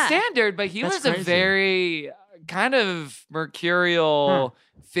 It's a standard, but he was a very kind of mercurial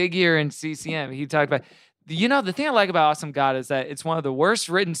figure in CCM. He talked about, the thing I like about Awesome God is that it's one of the worst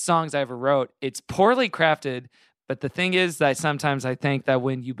written songs I ever wrote. It's poorly crafted, but the thing is that sometimes I think that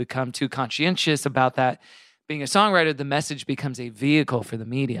when you become too conscientious about that, being a songwriter, the message becomes a vehicle for the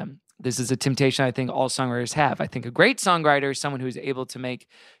medium. This is a temptation I think all songwriters have. I think a great songwriter is someone who is able to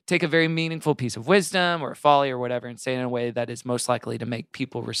take a very meaningful piece of wisdom or folly or whatever and say it in a way that is most likely to make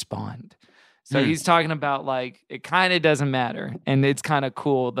people respond. So he's talking about it kind of doesn't matter. And it's kind of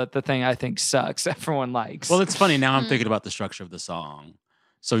cool that the thing I think sucks, everyone likes. Well, it's funny. Now I'm thinking about the structure of the song.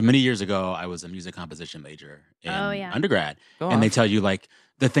 So many years ago, I was a music composition major in undergrad. And they tell you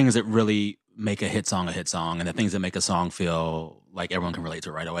the things that really make a hit song, and the things that make a song feel like everyone can relate to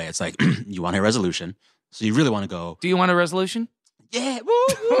it right away. It's like, you want a resolution. So you really want to go. Do you want a resolution? Yeah. Woo,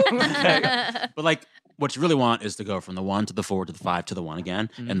 woo. But what you really want is to go from the 1 to the 4 to the 5 to the 1 again.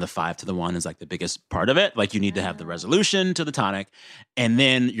 And the 5 to the 1 is the biggest part of it. You need to have the resolution to the tonic. And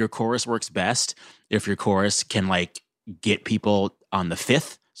then your chorus works best if your chorus can get people on the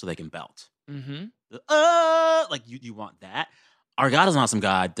 5th so they can belt. Mm-hmm. You want that. Our God is an Awesome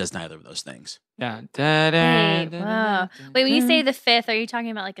God does neither of those things. Yeah. Wait, when you say the 5th, are you talking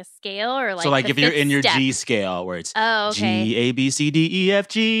about a scale or so if you're in your G scale where it's G, A, B, C, D, E, F,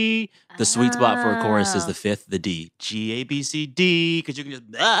 G, the sweet spot for a chorus is the 5th, the D. G, A, B, C, D, because you can just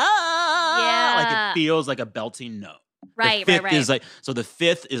it feels like a belting note. Right, the 5th is so the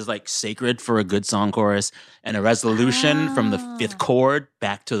 5th is sacred for a good song chorus, and a resolution from the 5th chord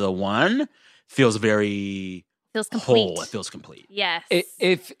back to the 1 feels very complete. Whole. It feels complete. Yes.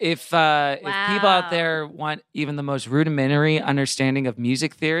 If people out there want even the most rudimentary understanding of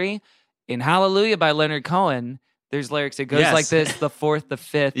music theory, in Hallelujah by Leonard Cohen, there's lyrics. It goes like this: the 4th, the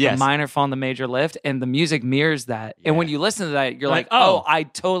 5th, the minor fall, and the major lift, and the music mirrors that. And when you listen to that, you're I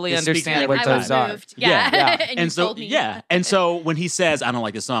totally understand what those are. Yeah. And so and so when he says, "I don't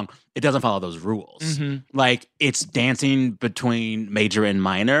like this song," it doesn't follow those rules. Mm-hmm. It's dancing between major and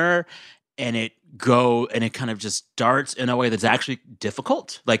minor, and it kind of just starts in a way that's actually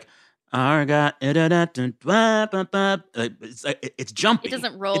difficult. Our God, it's jumpy. It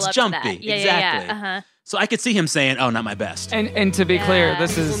doesn't roll it's up jumpy. to that. Yeah, exactly. Yeah. Uh-huh. So I could see him saying, "Oh, not my best." And to be clear,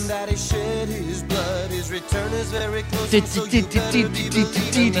 this is yeah.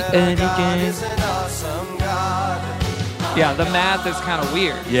 The math is kind of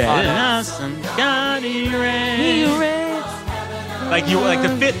weird. Yeah, awesome God, he reigns. The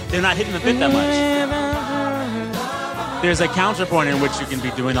 5th, they're not hitting the 5th that much. There's a counterpoint in which you can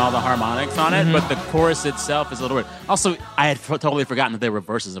be doing all the harmonics on it, but the chorus itself is a little weird. Also, I had totally forgotten that there were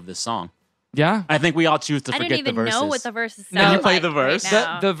verses of this song. Yeah. I think we all choose to forget the verses. I don't even know what the verses sound Can you play the verse?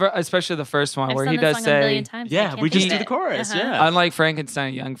 Right especially the first one where he does say, a million times, we just do the chorus. Yeah. Unlike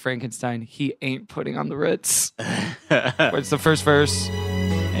Frankenstein, young Frankenstein, he ain't putting on the Ritz. What's the first verse?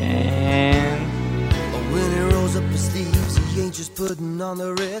 And when he rolls up his sleeves, he ain't just putting on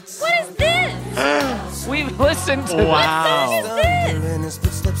the Ritz. What is this? We've listened to wow.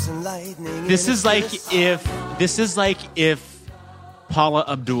 This is like if Paula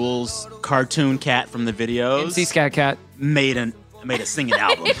Abdul's cartoon cat from the videos, MC Scat Cat, made a singing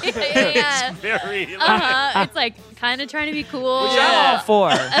album. Yeah. It's very it's kind of trying to be cool. Which I'm all for.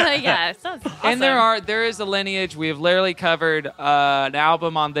 Yeah, sounds awesome. And there is a lineage. We have literally covered an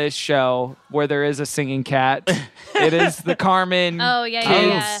album on this show where there is a singing cat. It is the Carmen. Oh yeah,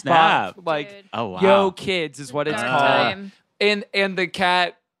 yeah. Snap. Yo Kids is what it's called. And the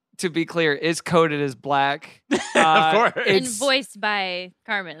cat, to be clear, is coded as black. Of course. And voiced by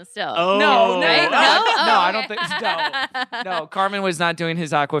Carmen still. Oh. No, right? no, I don't think so. No, Carmen was not doing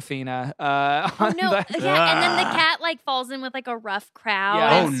his Aquafina. And then the cat falls in with a rough crowd.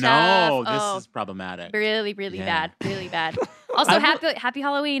 Yeah. And stuff. No, this is problematic. Really, really bad. Really bad. Also, happy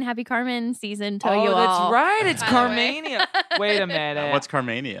Halloween, happy Carmen season to you all. That's right. It's Carmania. Wait a minute. What's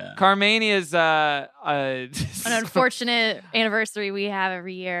Carmania? Carmania is an unfortunate anniversary we have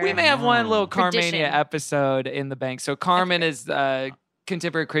every year. We may have one little Tradition. Carmania episode in the bank. So Carmen is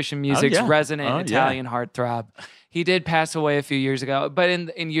contemporary Christian music's resident Italian heartthrob. He did pass away a few years ago, but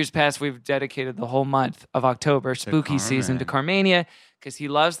in years past, we've dedicated the whole month of October, spooky season, to Carmania, because he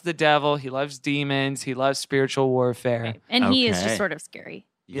loves the devil, he loves demons, he loves spiritual warfare. Right. And he is just sort of scary.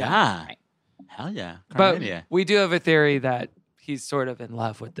 Yeah. Right. Hell yeah. But Carmania. we do have a theory that he's sort of in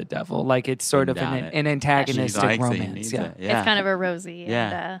love with the devil. Like it's sort of an antagonistic romance. It's kind of a Rosie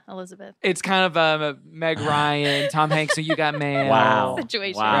and Elizabeth. It's kind of a Meg Ryan, Tom Hanks, so you got mail. Wow.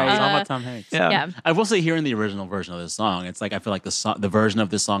 Situation. Wow. Right. It's all about Tom Hanks. Yeah. I will say, hearing the original version of this song, it's like I feel like the version of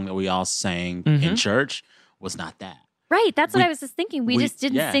this song that we all sang in church was not that. Right. That's what I was just thinking. We just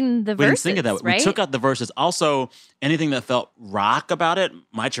didn't sing the verses. We didn't sing it that way. Right? We took out the verses. Also, anything that felt rock about it,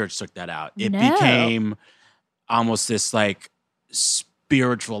 my church took that out. It became almost this like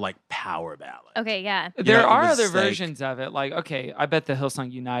spiritual like power ballad. Okay, yeah. There are other versions of it. Like, okay, I bet the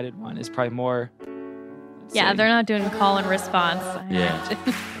Hillsong United one is probably more. Yeah, they're not doing call and response.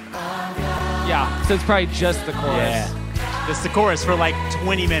 Yeah, so it's probably just the chorus. Yeah. Just the chorus for like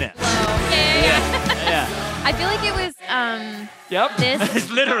 20 minutes. Yeah. I feel like it was Yep. this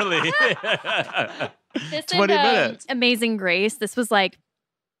Literally. this 20 and, minutes. Amazing Grace. This was like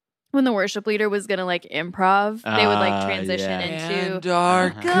when the worship leader was gonna like improv, they would like transition into And our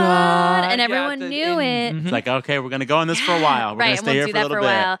God, and everyone knew it. It's like, okay, we're going to go on this for a while. We're Right, going to and stay we'll here do for a that little for a bit.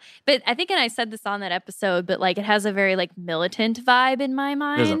 while. But I think, and I said this on that episode, but like it has a very like militant vibe in my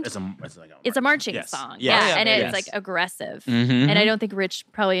mind. It's a marching Yes. song, Yes. yeah, and Yes. it's like aggressive. Mhm. And I don't think Rich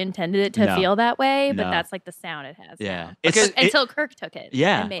probably intended it to No. feel that way, but No. that's like the sound it has. Yeah. Until Kirk took it.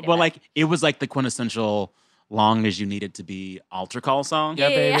 Yeah. and made it Well, better. like, it was like the quintessential long as you need it to be altar call song. Yeah,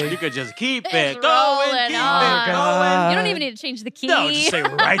 baby. You could just keep Just it going, rolling keep on. it going. You don't even need to change the key. No, just stay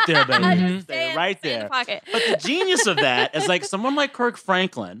right there, baby. Just Stay right stay in there. the pocket. But the genius of that is like someone like Kirk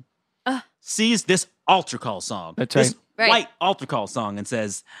Franklin sees this altar call song, this Right. white altar call song, and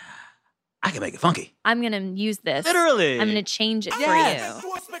says, I can make it funky. I'm going to use this. Literally. I'm going to change it Yes. for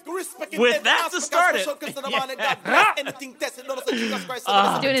you. With that to start it.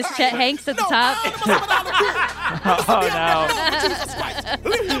 Doing his Chet Hanks at the top. Oh, no.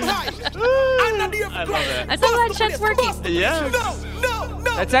 I love it. I'm so glad Chet's working. Yes.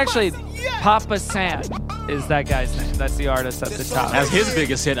 That's actually Papa San is that guy's name. That's the artist at the top. That's his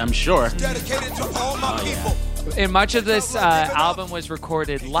biggest hit, I'm sure. And much of this album was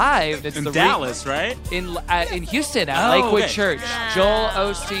recorded live. It's In the Dallas, right? In Houston at Oh, Lakewood okay. Church. Joel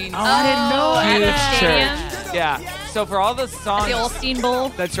Osteen. I didn't know at Huge the stadium. church. Yeah. So for all the songs, The Osteen Bowl.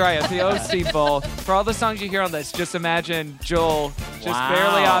 That's right, at the Osteen Bowl. For all the songs you hear on this, just imagine Joel just Wow.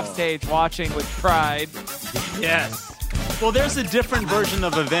 barely off stage watching with pride. Yes. Well, there's a different version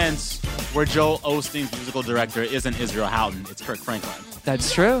of events where Joel Osteen's musical director isn't Israel Houghton, it's Kirk Franklin.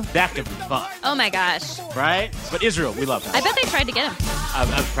 That's true. That could be fun, Oh my gosh. right? But Israel, we love him. I bet they tried to get him.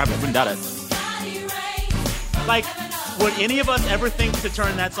 I probably wouldn't doubt it. Like, would any of us ever think to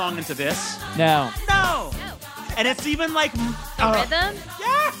turn that song into this? No. No. And it's even like The rhythm?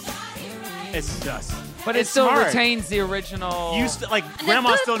 yeah. It's just. But it it's still smart. retains the original. Like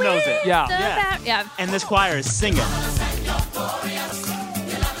grandma still knows it. Yeah. Yeah. And this choir is singing.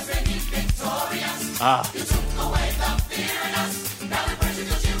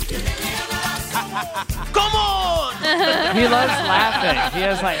 Come on! He loves laughing. He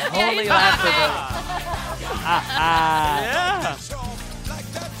has like holy laughter.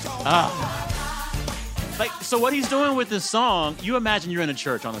 Like, so what he's doing with this song, you imagine you're in a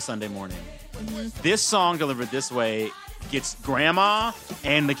church on a Sunday morning. This song delivered this way gets grandma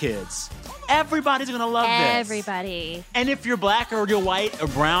and the kids. Everybody's gonna love this. Everybody. And if you're black or you're white or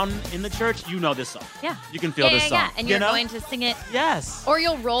brown in the church, you know this song. Yeah. You can feel this song. Yeah, and you you're know? going to sing it. Yes. Or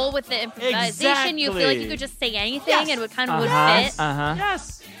you'll roll with the improvisation. You feel like you could just say anything and it would kind of would fit.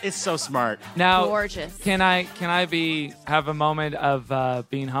 Yes. It's so smart. Now, Gorgeous. Can I have a moment of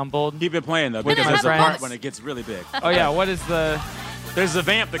being humbled? Keep it playing though, With because my there's a part friends? when it gets really big. Oh yeah, what is the? There's a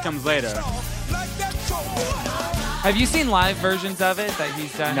vamp that comes later. Have you seen live versions of it that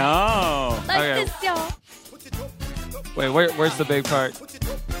he's done? No. Like Okay. this, y'all. Wait, where's the big part?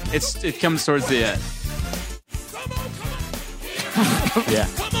 It comes towards the end. Yeah.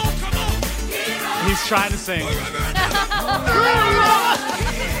 He's trying to sing.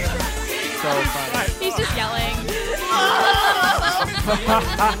 So funny. He's just yelling.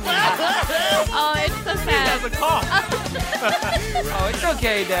 Oh, it's so sad. He has a cough. Oh, it's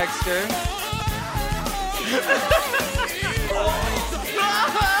okay, Dexter.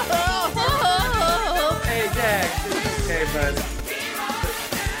 Hey, Dex. It's okay, bud.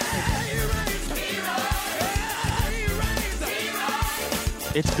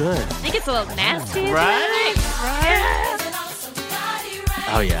 It's good. I think it's a little nasty. Right?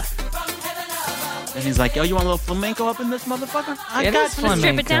 Oh, yeah. And he's like, yo, you want a little flamenco up in this motherfucker? I It got is you. Wanna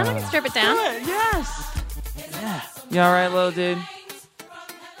strip it down? I flamenco. can strip it down. Good, yes. Yeah. You all right, little dude?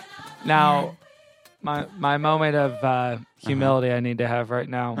 Now, my moment of humility I need to have right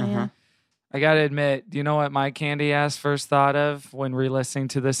now. I got to admit, do you know what my candy ass first thought of when re-listening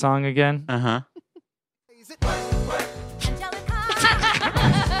to this song again? Uh-huh.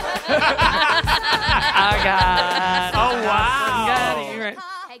 I got. Oh, wow.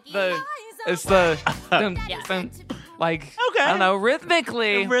 It's the like I don't know,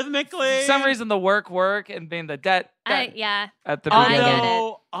 rhythmically. For some reason the work and being the debt at the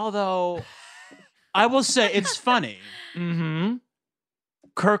beginning. Although I will say it's funny. Mm-hmm.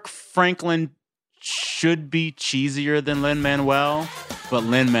 Kirk Franklin should be cheesier than Lin-Manuel, but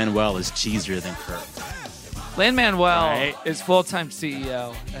Lin-Manuel is cheesier than Kirk. Lin-Manuel is full-time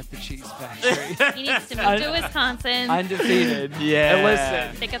CEO at the Cheese Factory. He needs to move to Wisconsin. Undefeated. Yeah. And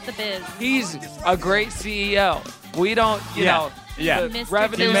listen, Pick up the biz. he's a great CEO. We don't, you know, Yeah. the Mr.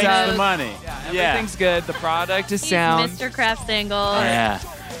 revenue's He makes up. the money. Everything's good. The product is He's sound. Mr. Kraft Single. Yeah.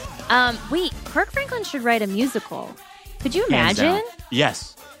 Wait, Kirk Franklin should write a musical. Could you Hands down. imagine?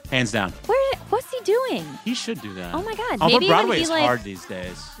 Yes. Hands down. What's he doing? He should do that. Oh my God. Although Maybe Broadway when he is like, hard these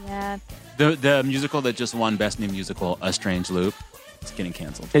days. Yeah. The musical that just won Best New Musical, A Strange Loop, it's getting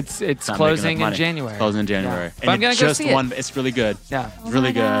canceled. It's not closing making enough in money. January. It's closing in January. Yeah. But And I'm gonna it go just see it. won. It's really good. Yeah. It's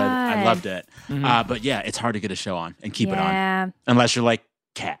really good. I God. loved it. Mhm. But yeah, it's hard to get a show on and keep it Yeah. on. Unless you're like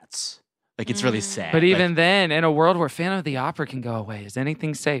Cats. Like, it's really sad. But even Like, then, in a world where Phantom of the Opera can go away, is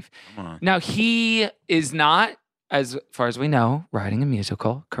anything safe? come on. Now, he is not, as far as we know, writing a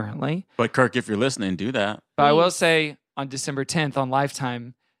musical currently. But Kirk, if you're listening, do that. But I will say on December 10th on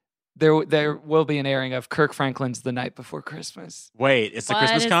Lifetime, there will be an airing of Kirk Franklin's The Night Before Christmas. Wait, it's a What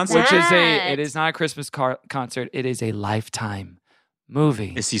Christmas is concert? Which is that? it is not a Christmas concert. It is a Lifetime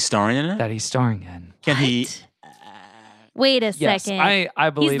movie Is he starring in it? that he's starring in. Can he? Wait a Yes, second. I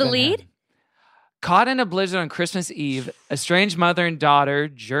believe He's the in lead? him. Caught in a blizzard on Christmas Eve, a strange mother and daughter,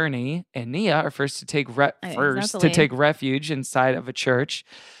 Journey and Nia, are first to take refuge inside of a church,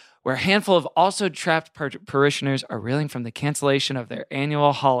 where a handful of also trapped parishioners are reeling from the cancellation of their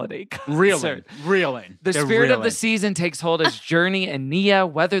annual holiday concert. Reeling. The They're spirit of the reeling. season takes hold as Journey and Nia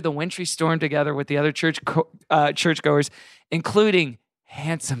weather the wintry storm together with the other churchgoers, including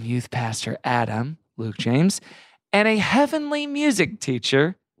handsome youth pastor Adam, Luke James, and a heavenly music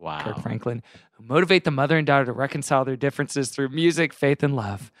teacher, Wow. Kirk Franklin, who motivate the mother and daughter to reconcile their differences through music, faith, and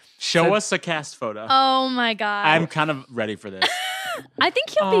love. Show us a cast photo. Oh my God. I'm kind of ready for this. I think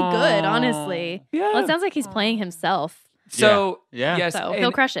he'll be good, honestly. Yeah. Well, it sounds like he's playing himself. So, Yeah. yes, So and,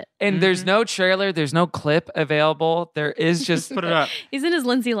 he'll crush it. and there's no trailer, there's no clip available. There is just Put it up. He's in his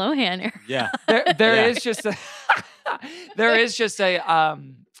Lindsay Lohan era. Yeah. there Yeah. is just a there is just a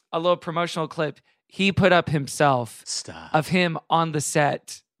little promotional clip he put up himself Stop. of him on the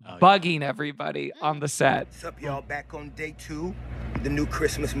set bugging everybody on the set. What's up, y'all? Back on day 2, the new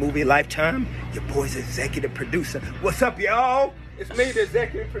Christmas movie Lifetime. Your boy's executive producer. What's up, y'all? It's me, the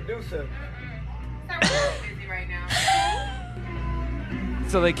executive producer. Busy right now.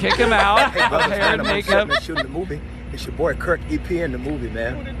 So they kick him out, Hey, brothers, hair man, and I'm on makeup. set, man, shooting the movie. It's your boy Kirk EP in the movie,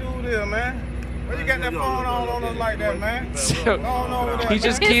 man. Who the dude is, man? Why you got that phone on us like that, man? So he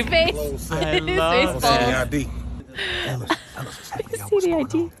just His keeps face. I His love face that. falls. See the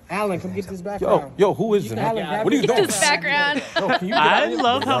ID. Alan, come get this background. Yo, who is it? What are you doing? This background. I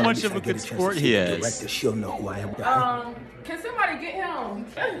love how much of a good sport he is. Director, she'll know who I am. Can somebody get him?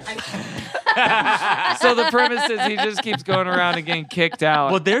 so the premise is he just keeps going around and getting kicked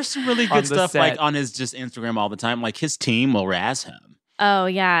out. Well, there's some really on good the stuff like set. on his just Instagram all the time. Like his team will razz him. Oh,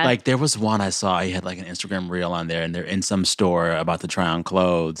 yeah. Like there was one I saw. He had like an Instagram reel on there, and they're in some store about to try on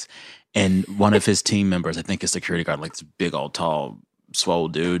clothes. And one of his team members, I think his security guard, like this big old tall, swole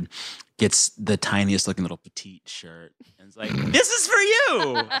dude, gets the tiniest looking little petite shirt. And it's like, this is for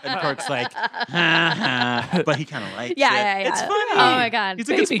you. And Kirk's like, ha, ha. But he kind of likes it. Yeah. It's funny. Oh, my God. He's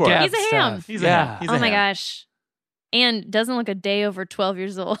a good sport. Gap He's a ham. stuff. He's a Yeah. ham. He's a Oh, my ham. gosh. And doesn't look a day over 12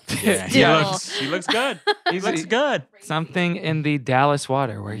 years old. Yeah, he looks good. He looks good. Something in the Dallas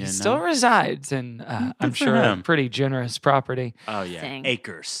water where he You still know? resides, and I'm for sure a him. pretty generous property. Oh yeah, Dang.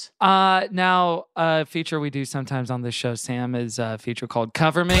 acres. Now, a feature we do sometimes on this show, Sam, is a feature called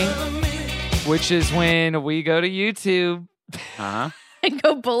Cover Me, which is when we go to YouTube. Uh-huh. And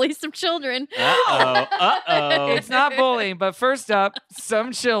go bully some children. Uh-oh. It's not bullying, but first up,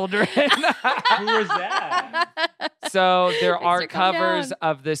 some children. Who was that? So there Thanks are for coming covers down.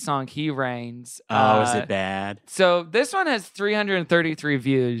 of this song, He Reigns. Oh, is it bad? So this one has 333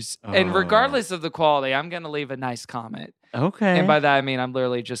 views. And Oh. regardless of the quality, I'm going to leave a nice comment. Okay. And by that, I mean I'm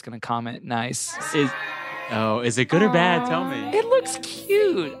literally just going to comment nice. Is it good or bad? Tell me. It looks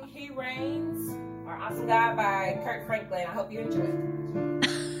cute. He Reigns or Awesome God by Kirk Franklin. I hope you enjoy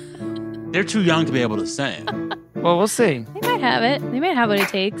it. They're too young to be able to sing. Well, we'll see. They might have it. They might have what it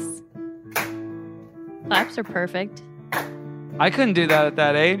takes. claps are perfect. I couldn't do that at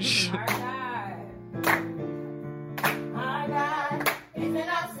that age.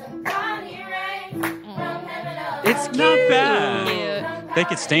 It's not bad. They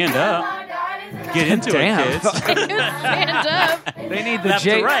could stand up. Get into it, kids. Stand up. They need the left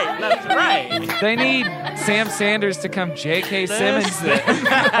to right, left to right. They need Sam Sanders to come J.K. Simmons there.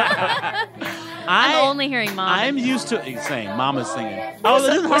 I'm only hearing Mom. I'm used to saying Mama's singing. Oh,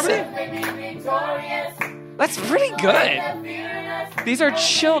 that isn't harmony? That's pretty good. These are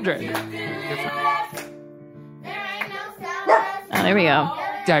children. Oh, there we go.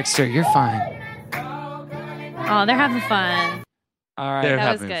 Dexter, you're fine. Oh, they're having fun. All right.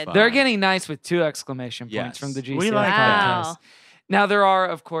 That was good. They're getting nice with 2 exclamation points from the GCF We like podcast. Wow. Now, there are,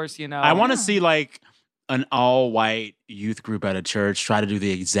 of course, I want to see like an all-white youth group at a church try to do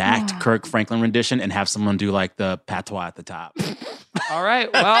the exact Kirk Franklin rendition and have someone do like the patois at the top. All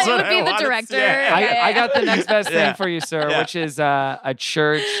right. Well, It would be the director. I got the next best thing Yeah. for you, sir, Yeah. which is a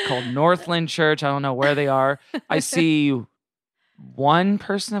church called Northland Church. I don't know where they are. I see one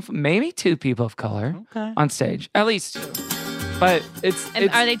person of, maybe 2 people of color on stage, at least 2. But it's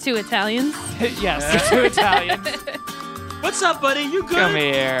Are they 2 Italians? Yes, they're 2 Italians. What's up, buddy? You good? Come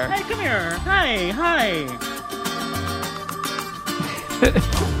here. Hey, come here. Hi.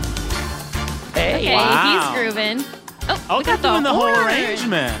 Hey, Okay, wow. he's grooving. Oh, we they're got doing the whole horn.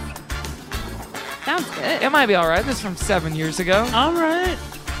 arrangement. Sounds good. It might be all right. This is from 7 years ago. All right.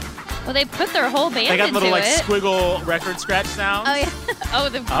 Well, they put their whole band They got into little like it. squiggle record scratch sounds. Oh, yeah. Oh,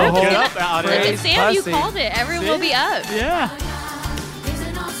 the Oh, get up, audience. Listen, Sam, you Pussy. called it. Everyone will be up. Yeah.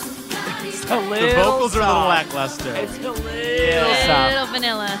 A The vocals are a little lackluster. It's a little Little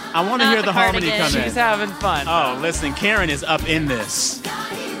vanilla. I want to Not hear the harmony cardigan. come in. She's having fun. Oh, listen, Karen is up in this.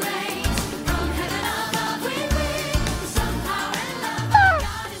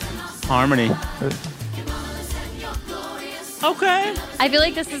 Harmony. Okay. I feel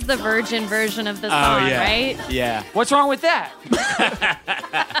like this is the virgin version of the song, right? Yeah. What's wrong with that?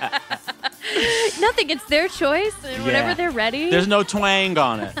 Nothing. It's their choice. And whenever they're ready. There's no twang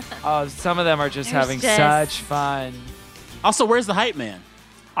on it. Oh, some of them are just There's having just- such fun. Also, where's the hype man?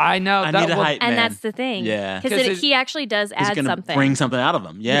 I know. I that need a will- hype man. And that's the thing. Yeah. Because he actually does He's add gonna something. bring something out of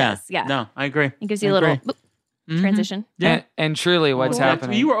them. Yeah. Yes, yeah. No, I agree. It gives you I a little agree. transition. Yeah. And truly, what's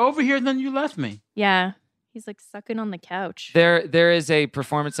happening? You were over here, then you left me. Yeah. He's like sucking on the couch. There is a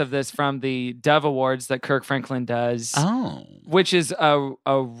performance of this from the Dove Awards that Kirk Franklin does. Oh. Which is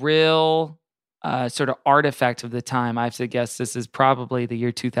a real sort of artifact of the time. I have to guess this is probably the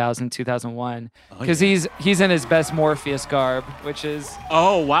year 2000, 2001. Because he's in his best Morpheus garb, which is...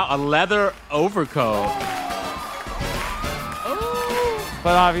 Oh, wow. A leather overcoat.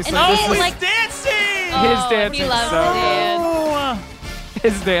 But obviously And this he's is... like dancing! His dancing He loves so to dance.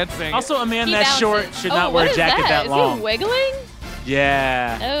 His dancing. Also, a man He that bounces. short should Oh, not what wear a is jacket that Is long. he wiggling?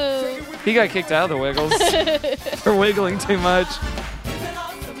 Yeah. Oh. He got kicked out of the Wiggles for wiggling too much.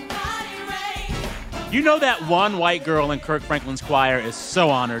 You know that one white girl in Kirk Franklin's choir is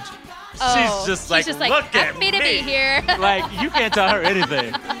so honored. Oh, She's just like, look at me to be here. Like, you can't tell her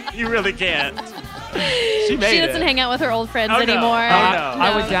anything. You really can't. She made She it. doesn't hang out with her old friends Oh, no. anymore. Oh, no.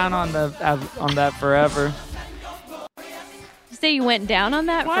 I was down on that forever. You say you went down on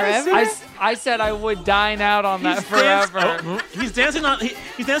that forever? I said I would dine out on that forever. He's dancing on.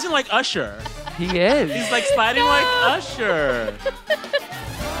 He's dancing like Usher. He is. He's like sliding like Usher.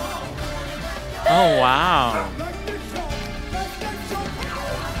 Oh wow.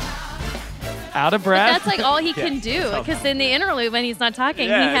 Out of But breath. that's like all he can do. Because in the interlude, when he's not talking,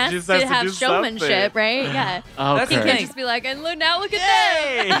 Yeah, he he has just to has to have do showmanship, something. right? Yeah. Okay. He can't just be like, and look, now look at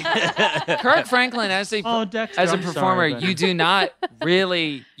that. Kirk Franklin, as a Dexter, as a I'm performer, sorry, you do not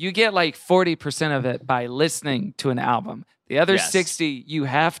really. You get like 40% of it by listening to an album. The other Yes. 60 you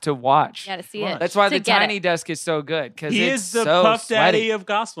have to watch. You got to see it. That's why to the get Tiny it. Desk is so good because He it's is the so Puff sweaty. Daddy of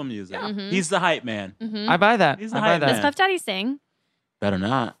gospel music. Yeah. Mhm. He's the hype man. Mhm. I buy that. He's the I buy hype that. Does Puff Daddy sing? Better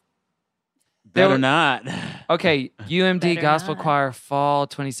not. There Better were- not. Okay, UMD Better Gospel not. Choir Fall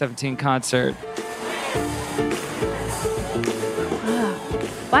 2017 concert.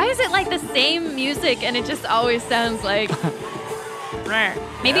 Why is it like the same music and it just always sounds like.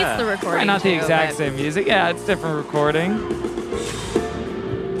 Maybe it's the recording. Probably not the too, exact but- same music. Yeah, it's different recording.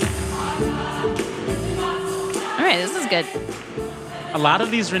 All right, this is good. A lot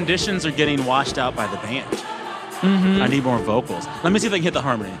of these renditions are getting washed out by the band. Mm-hmm. I need more vocals. Let me see if they can hit the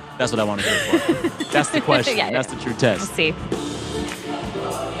harmony. That's what I want to hear for. That's the question. Yeah, That's the true test. Let's see.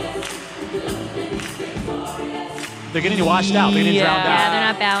 They're getting washed out. They're getting drowned Yeah, out. they're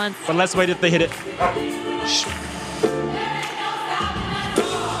not balanced. But let's wait if they hit it.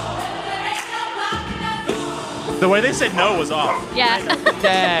 The way they said no was off. Yeah.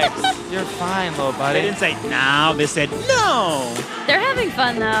 Dex, you're fine, little buddy. They didn't say no. They said no. They're having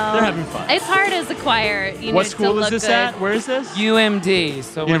fun, though. They're having fun. It's hard as a choir. What school is this at? Where is this? UMD.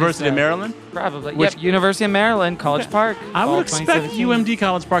 So University of Maryland? Probably. Yep, University of Maryland, College Park. I would expect UMD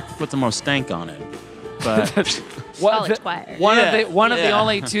College Park to put some more stank on it. But College choir. One of the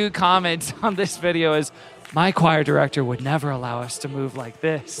only 2 comments on this video is, my choir director would never allow us to move like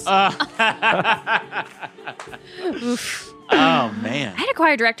this. Oof. Oh, man. I had a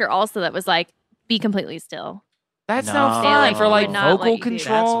choir director also that was like, be completely still. That's no fun for like vocal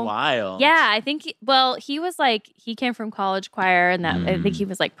control. That's wild. Yeah, I think, he was like, he came from college choir and that I think he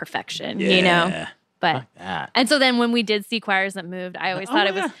was like perfection, you know? But and so then when we did see choirs that moved, I always thought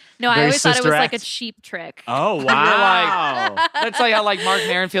it was I always thought it was like a cheap trick. Oh wow! That's like how like Mark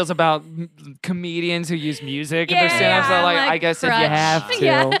Maron feels about comedians who use music in their stand-ups. So like, I guess crutch. If you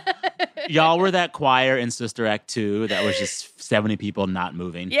have to, y'all were that choir in Sister Act 2 that was just 70 people not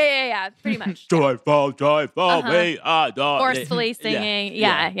moving. Yeah, pretty much. Joyful, me, forcefully singing.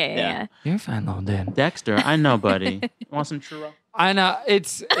 Yeah. You're fine, little dude. Dexter, I know, buddy. Want some churro? I know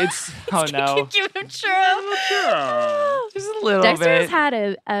it's. Oh no! Give him churro. Just a little Dexter bit. has had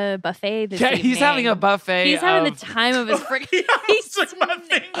a buffet this evening. He's having a buffet. He's having the time of his freaking.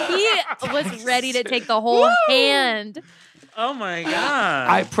 He was ready to take the whole hand. Oh my God!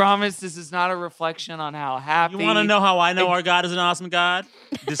 I promise this is not a reflection on how happy. You want to know how I know our God is an awesome God?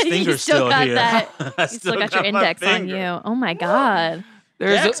 This finger's still got here. That. I You still got your index on you. Oh my God!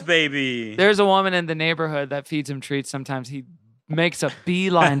 Baby. There's a woman in the neighborhood that feeds him treats. Sometimes he makes a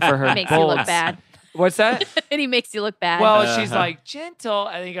beeline for her. Makes you look bad. What's that? And he makes you look bad. Well, she's like gentle,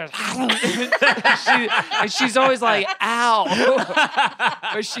 and he goes. and she's always like, "Ow!"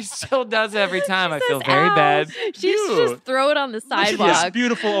 But she still does it every time. I feel very bad. She just throw it on the sidewalk. This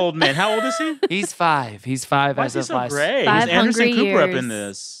beautiful old man. How old is he? He's 5. He's 5 Why as is he of last. so great? 5 Is Anderson hungry Cooper up years. in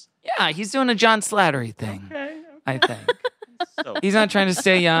this? Yeah, he's doing a John Slattery thing. Okay. I think. He's not trying to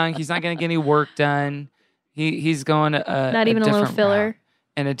stay young. He's not going to get any work done. He's going not even a little different filler. route.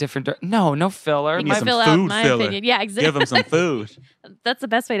 In a different no filler. He My needs some fill food out my filler. opinion. Yeah, exactly. Give him some food. That's the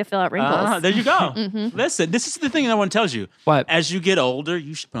best way to fill out wrinkles. There you go. Mhm. Listen, this is the thing no one tells you. What? As you get older,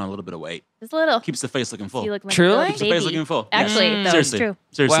 you should put on a little bit of weight. Just a little. Keeps the face looking full. You look like Truly? a little Keeps the face baby. looking full. Actually, Yeah. though, Seriously. it's true.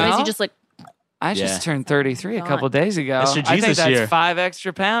 Seriously. Well, You just look. I just Yeah. turned 33 a couple days ago. That's your I think Jesus that's year. 5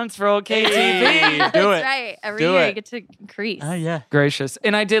 extra pounds for old KTV. Hey, do That's it. right. Every Do year it. you get to increase. Oh, yeah. Gracious.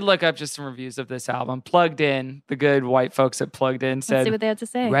 And I did look up just some reviews of this album. Plugged In, the good white folks at Plugged In Let's said, see what they have to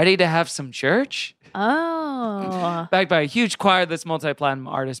say. ready to have some church? Oh. Backed by a huge choir, this multi-platinum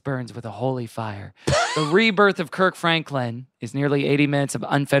artist burns with a holy fire. The rebirth of Kirk Franklin is nearly 80 minutes of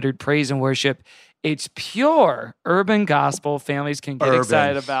unfettered praise and worship. It's pure urban gospel families can get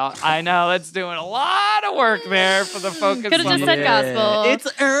excited about. I know, that's doing a lot of work there for the focus. Could have just said gospel. It's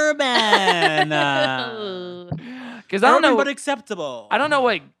urban. Because I don't know, but acceptable. I don't know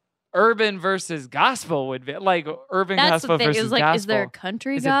what urban versus gospel would be. Like urban That's gospel the thing. versus It was like, gospel. is there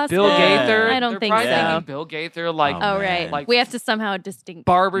country Is it gospel? Bill Gaither? I don't They're think probably so. thinking Bill Gaither, like Oh, right. like we have to somehow distinct.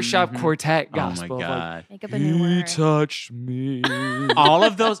 barbershop quartet gospel. Oh my Like, God. Make up a new word. touched me. All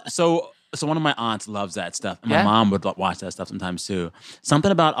of those. So one of my aunts loves that stuff. And Yeah? my mom would watch that stuff sometimes too.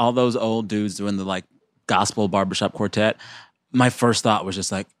 Something about all those old dudes doing the like gospel barbershop quartet. My first thought was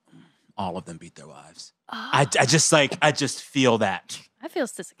just like, all of them beat their wives. I just feel that. I feel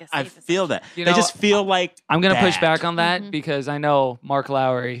sick. I feel that. You They know, just feel like I'm going to push bad. back on that because I know Mark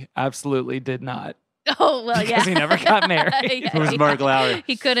Lowry absolutely did not. Oh, well, yeah. Because he never got married. Yeah, Who's Mark Lowry?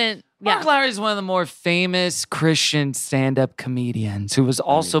 He couldn't. Mark Lowry is one of the more famous Christian stand-up comedians who was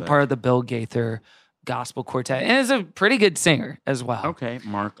also part of the Bill Gaither gospel quartet and is a pretty good singer as well. Okay,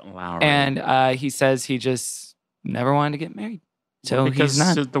 Mark Lowry. And he says he just never wanted to get married. So because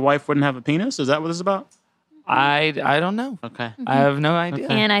he's not. the wife wouldn't have a penis? Is that what it's about? I don't know. Okay. I have no idea.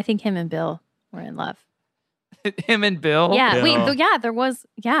 And I think him and Bill were in love. Him and Bill? Yeah. Bill. Wait. There was.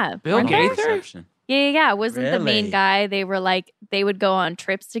 Yeah. Bill weren't there? Gaither? Yeah. Wasn't the main Really? guy? They were like they would go on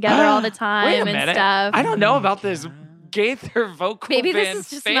trips together all the time Wait a and minute. stuff. I don't know about this Gaither vocal Maybe band this is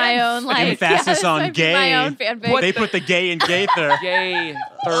just fan my own like Emphasis this on might be gay. My own fanfic. They put the gay in Gaither. Gaither.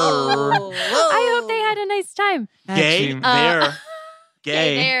 I hope they had a nice time. Gay there.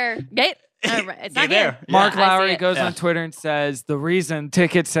 Gay. there. Gay. All right. It's Gay not there. here. Mark I see Lowry it. goes on Twitter and says the reason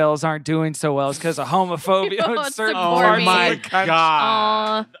ticket sales aren't doing so well is because of homophobia You in won't certain support parts me. of My the country.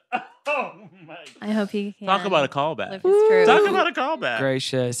 God. Aw. I hope he can. Talk about a callback. live his truth. Talk about a callback.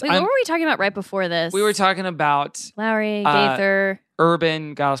 Gracious. Wait, what were we talking about right before this? We were talking about Lowry, uh, Gaither,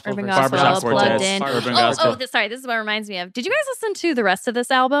 urban gospel Urban versus Gospel, Barbershop Plugged Quartet. In. Urban Oh, Gospel. sorry. This is what it reminds me of. Did you guys listen to the rest of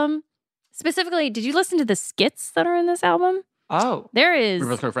this album? Specifically, did you listen to the skits that are in this album? Oh. There is.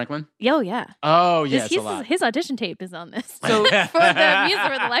 Rebirth of Kirk Franklin? Oh, yeah. Oh, yeah, it's a lot. His audition tape is on this. So for the music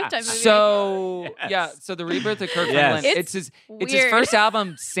for the Lifetime movie. So, so the Rebirth of Kirk Franklin, it's his first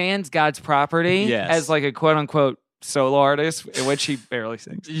album, Sans God's Property, as like a quote-unquote solo artist, in which he barely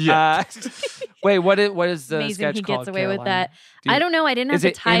sings. Yeah. Wait, what is the Amazing sketch he called, gets away Caroline? with that. I don't know. I didn't have Is the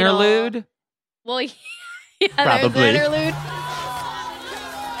it title. Interlude? Well, yeah, Probably. there's an interlude.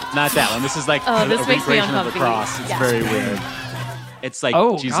 Not that one. This is like a this makes me recreation of the uncomfy. cross. It's very weird. It's like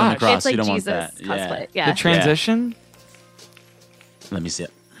Jesus on the cross. It's like you don't Jesus want that. cosplay. Yeah. The transition? Let me see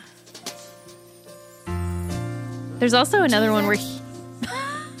it. There's also another one where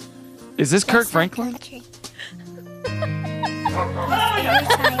Is this Kirk Franklin?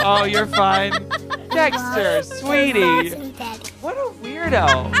 Oh, you're fine. Dexter, sweetie. What a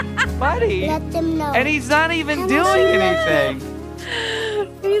weirdo. Buddy. Let them know. And he's not even doing anything.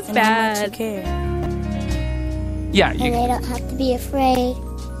 he's bad. Yeah. And they don't have to be afraid.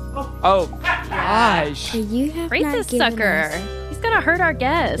 Oh, gosh. You have Rate not this given sucker. us He's going to hurt our the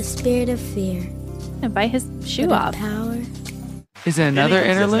guests. spirit of fear. And bite his shoe but off. of power. Is it another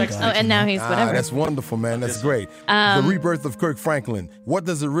interlude? Oh, and now he's whatever. That's wonderful, man. That's great. The rebirth of Kirk Franklin. What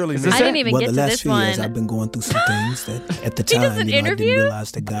does it really mean? I didn't even get to the last this few years, one. I've been going through some things that at the He does time, an I didn't interview?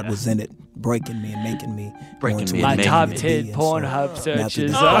 realize that God was in it, breaking me and making me. My top 10 Pornhub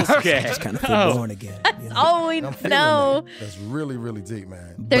searches. Okay. I just kind of feel born again. That's all we I'm feeling know. that. That's really, really deep,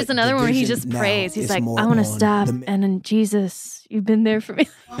 man. There's But another the one where he vision just now prays. He's is like, more I want to on stop. the- And then, Jesus, you've been there for me.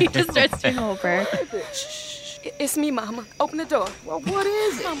 He just starts doing a whole prayer. It's me, Mama. Open the door. Well, what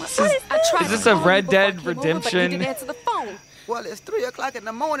is it? Mama, Is this a Red Dead Redemption? answer the phone. Well, it's 3 o'clock in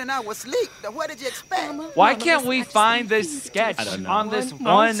the morning. I was asleep. What did you expect? Why can't we find this sketch on this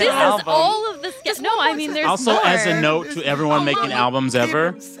one This album? is all of the sketch. No, I mean, there's Also, more. as a note to everyone making albums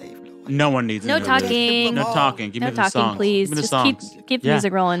ever, no one needs No an interlude. talking. No talking. Give No me the talking, songs. please. Give me the Just songs. keep the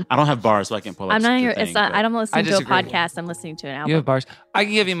music rolling. I don't have bars, so I can't pull up I'm not the here. thing, It's not. but- I don't listen to a disagree. podcast. I'm listening to an album. You have bars. I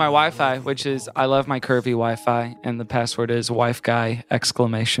can give you my Wi-Fi, which is I love my curvy Wi-Fi, and the password is wife guy !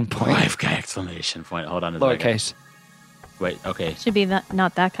 Wife guy exclamation point. Hold on a second. Lowercase. Wait, okay. Should be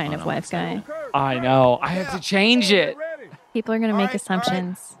not that kind of wife guy. I know. I have to change it. People are gonna make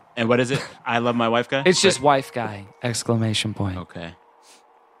assumptions. And what is it? I love my wife guy? It's just wife guy ! Exclamation point. Okay.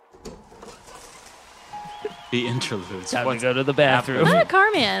 The interludes. Time to go to the bathroom. Not a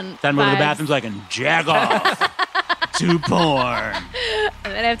Carman. Time to go to the vibes. bathroom so I can jag off to porn.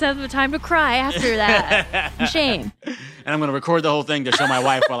 And then I have to have the time to cry after that. Shame. And I'm going to record the whole thing to show my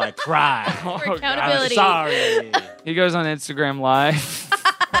wife while I cry. For accountability. I'm sorry. He goes on Instagram Live.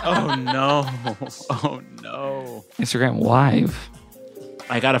 Oh, no. Oh, no. Instagram Live.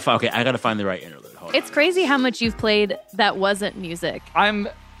 I got to find the right interlude. Hold It's crazy how much you've played that wasn't music.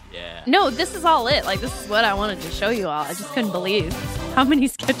 Yeah. No, this is all it. Like, this is what I wanted to show you all. I just couldn't believe how many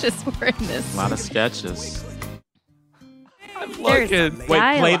sketches were in this. A lot of sketches. There's Wait, play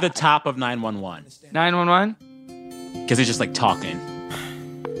dialogue. the top of 911. 911? Because he's just like talking.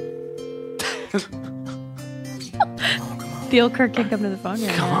 Feel Kirk can come to the phone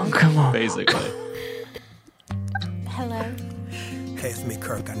right now. Come on. Basically. Hello. Hey, it's me,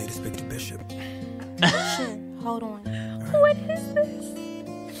 Kirk. I need to speak to Bishop. Sure. Hold on. What is this?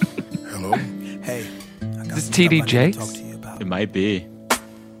 Hello? Hey. I got Is this some TD stuff I need to Jakes? talk to you about. It might be.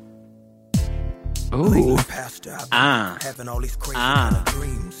 Ooh. Pastor, I've been having all these crazy kind of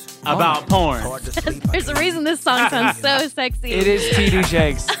dreams. About porn. Hard to sleep. There's a reason this song sounds so sexy. It is TD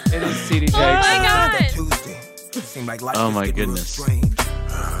Jakes. It is TD Jakes. Oh my god! Tuesday. It seemed like life Oh was my getting real goodness. strange.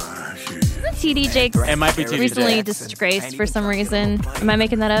 TD Jakes It might be TD recently Jakes. disgraced for some reason. Am I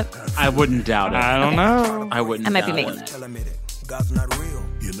making that up? I wouldn't doubt it. I don't know. I wouldn't I might be doubt making it. Tell him it. God's not real.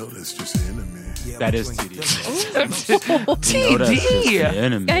 You know that's just the enemy. Yeah, That but is you ain't TD. different. You know that's just the TD.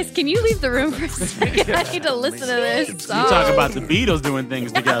 enemy. Guys, can you leave the room for a second? I need to listen to this You song. talk about the Beatles doing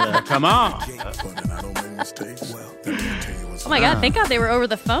things together. Come on. But then I don't make mistakes. Well, let me tell you what's Oh my god, thank God they were over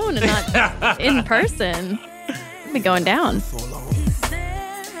the phone and not in person. It'd be going down.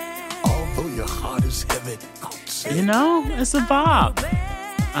 although your heart is heavy. You know, it's a bop.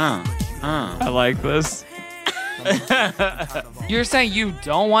 I like this. You're saying you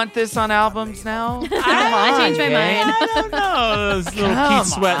don't want this on albums now? I changed my mind. I don't know. This little Keith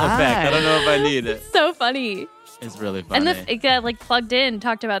Sweat effect. I don't know if I need it. So funny. It's really funny. And this it got like plugged in,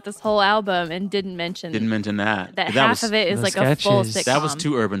 talked about this whole album, and didn't mention that. That half of it is like a full sitcom. That was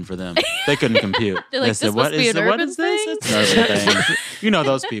too urban for them. They couldn't compute. They're like, they said, this must be an urban It's thing? an urban thing. You know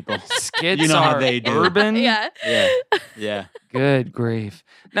those people. Skits you know are how they do. urban. Yeah. Yeah. Good grief.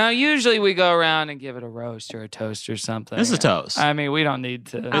 Now, usually we go around and give it a roast or a toast or something. This is a toast. I mean, we don't need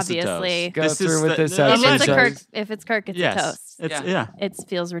to Obviously. go through with this If it's Kirk, it's a toast. It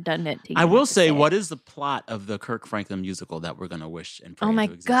feels redundant to you. I will say, what is the plot of the Kirk Franklin musical that we're going to wish and pray Oh my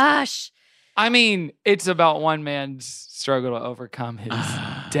to exist? gosh. I mean, it's about one man's struggle to overcome his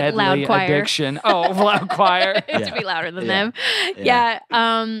deadly Loud choir. addiction. Oh, loud choir. To be louder than them. Yeah.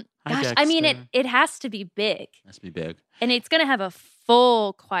 Gosh, I mean, it has to be big. Has to be big. And it's going to have a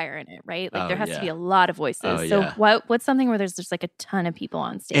full choir in it, right? Like there has to be a lot of voices. So what's something where there's just like a ton of people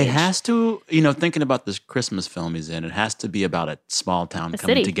on stage? It has to, thinking about this Christmas film he's in, it has to be about a small town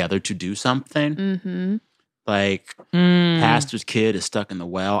coming city. together to do something. Mm-hmm. Like, pastor's kid is stuck in the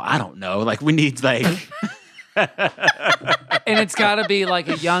well. I don't know. Like, we need, like... And it's got to be like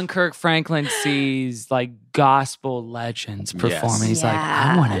a young Kirk Franklin sees like gospel legends performing. He's like,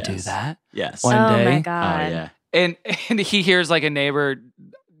 I want to do that. Yes. One day. Oh my God. Oh, yeah. And he hears like a neighbor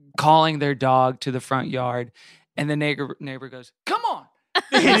calling their dog to the front yard. And the neighbor goes, come on.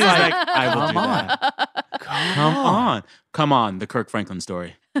 He's like, I will Come do on. that. Come on. The Kirk Franklin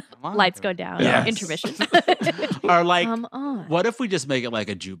story. Lights go down. Yes. Intermission. Or like, Come on. what if we just make it like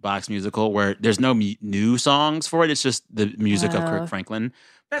a jukebox musical where there's no new songs for it? It's just the music of Kirk Franklin.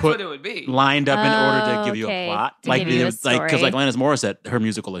 That's what it would be. Lined up in order to give you a plot. To give you a because like story. Alanis Morissette, her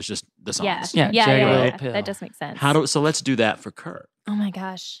musical is just the songs. Yeah. That does make sense. So let's do that for Kirk. Oh my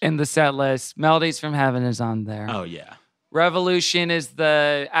gosh. In the set list, Melodies from Heaven is on there. Oh, yeah. Revolution is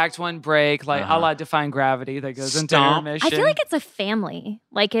the Act 1 break, like a la Defying Gravity that goes into Stomp. intermission. I feel like it's a family.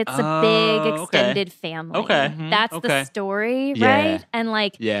 Like it's a big extended family. Okay. That's the story, right? And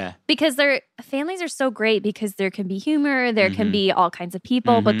like because families are so great because there can be humor, there can be all kinds of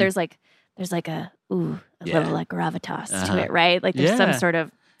people, but there's like a little like gravitas to it, right? Like there's some sort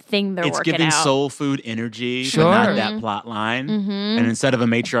of thing they're it's working giving out. soul food energy, Sure. but not that plot line. And instead of a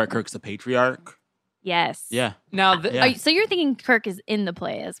matriarch, Kirk's the patriarch. Yes. Yeah. Now, So you're thinking Kirk is in the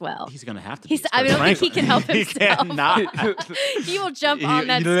play as well? He's going to have to be. I don't think he can help himself. He cannot. He will jump on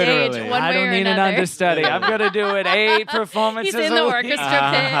that stage one way or another. I don't need an understudy. I'm going to do it 8 performances He's in the orchestra pit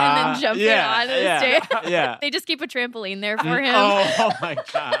and then jumping on the stage. Yeah. They just keep a trampoline there for him. Oh my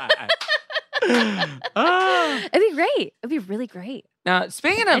God. It'd be great. It'd be really great. Now,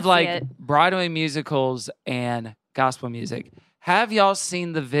 speaking of like Broadway musicals and gospel music, have y'all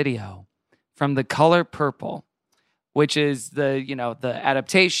seen the video from The Color Purple, which is the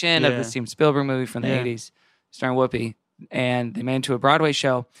adaptation of the Steven Spielberg movie from the 80s, starring Whoopi, and they made it into a Broadway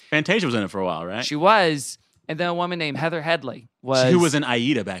show. Fantasia was in it for a while, right? She was, and then a woman named Heather Headley was. Who was in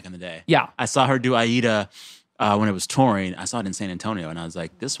Aida back in the day. Yeah. I saw her do Aida when it was touring. I saw it in San Antonio, and I was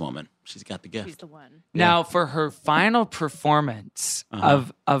like, this woman, she's got the gift. She's the one. Now, for her final performance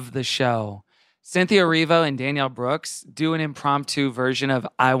of the show, Cynthia Erivo and Danielle Brooks do an impromptu version of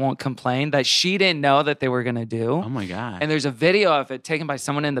I Won't Complain that she didn't know that they were going to do. Oh, my God. And there's a video of it taken by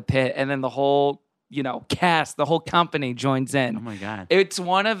someone in the pit, and then the whole, cast, the whole company joins in. Oh, my God. It's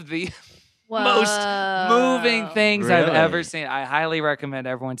one of the most moving things I've ever seen. I highly recommend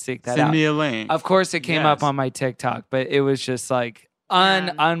everyone seek that out. Send me a link. Of course, it came up on my TikTok, but it was just like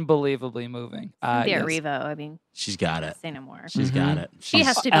unbelievably moving. Cynthia Erivo, I mean. She's got it. Say no more. She's got it. She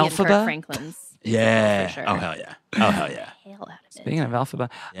has to be in Kirk Franklin's. Yeah. For sure. Oh, hell yeah. Oh, hell yeah. Hell out of it. Speaking of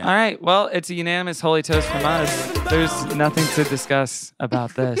Alphaba. All right. Well, it's a unanimous holy toast from us. There's nothing to discuss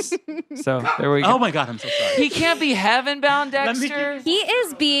about this. So there we go. Oh, my God. I'm so sorry. He can't be heaven bound, Dexter. He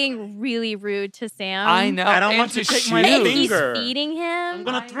is being really rude to Sam. I know. I don't want to take my And finger. he's feeding him. I'm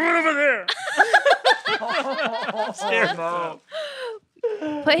going to throw it over there. Scared.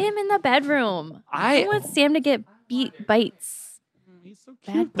 Put him in the bedroom. I want Sam to get bites. He's so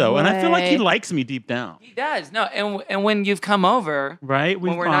cute, though. And I feel like he likes me deep down. He does. No, and when you've come over, right?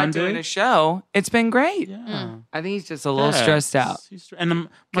 When we're not doing a show, it's been great. Yeah. I think he's just a little stressed out. And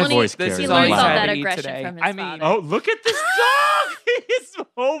my voice carries. He learns all that today. aggression from his father. Oh, look at this dog. He's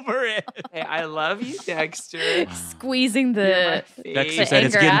over it. Hey, I love you, Dexter. Squeezing the Dexter said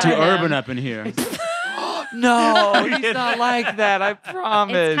it's getting too urban up in here. No, he's not like that. I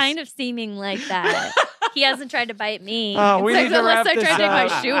promise. It's kind of seeming like that. He hasn't tried to bite me. We need to wrap unless I this tried to take up.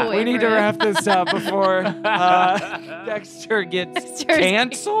 my shoe away. We need to from him. wrap this up before Dexter gets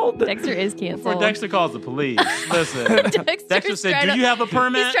canceled. Dexter is canceled. Before Dexter calls the police. Listen. Dexter said, do you have a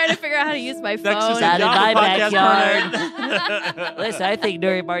permit? He's trying to figure out how to use my phone. Dexter said, Not in my podcast backyard. Listen, I think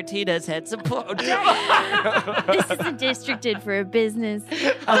Nuri Martinez had some porn. This isn't districted for a business.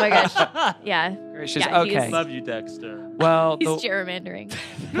 Oh my gosh. Yeah. Gracious. Yeah, Okay. Love you, Dexter. Well, He's gerrymandering.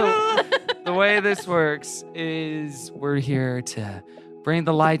 the way this works is we're here to bring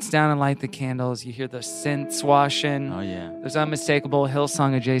the lights down and light the candles. You hear the synths washing. Oh, yeah. There's unmistakable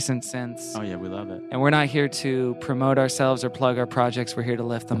Hillsong adjacent synths. Oh, yeah, we love it. And we're not here to promote ourselves or plug our projects. We're here to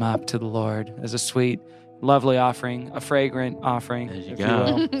lift them up to the Lord as a sweet, lovely offering, a fragrant offering, if you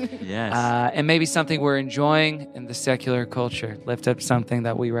will. Yes. And maybe something we're enjoying in the secular culture. Lift up something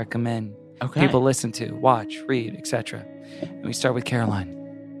that we recommend people listen to, watch, read, etc. And we start with Caroline.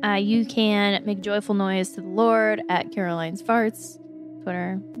 You can make joyful noise to the Lord at Caroline's Farts,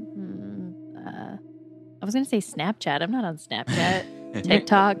 Twitter. I was going to say Snapchat. I'm not on Snapchat.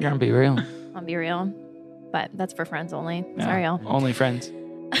 TikTok. You're on Be Real. On Be Real. But that's for friends only. Yeah, Sorry, y'all. Only friends.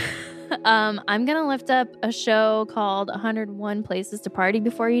 I'm going to lift up a show called 101 Places to Party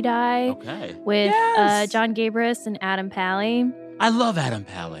Before You Die. Okay. With John Gabris and Adam Pally. I love Adam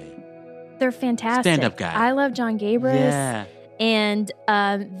Pally. They're fantastic. Stand-up guy. I love John Gabris. Yeah. And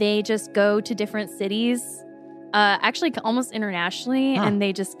they just go to different cities, actually almost internationally, and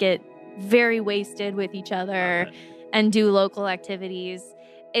they just get very wasted with each other and do local activities.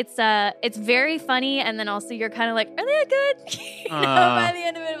 It's very funny, and then also you're kind of like, are they good? By the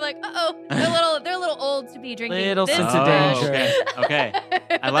end of it, I'm like, they're a little old to be drinking. Little this sense of danger. Okay.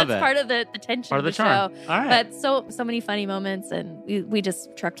 I love That's that. part of the tension Part of the show. charm. All right. But so many funny moments, and we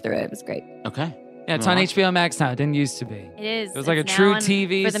just trucked through it. It was great. Okay. Yeah, it's on HBO Max now. It didn't used to be. It is. It was like a It's true now on-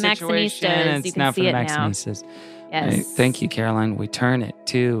 TV for the situation. Maxinistas, And you it's can now for see the it now. Maxinistas. Yes. Hey, thank you, Caroline. We turn it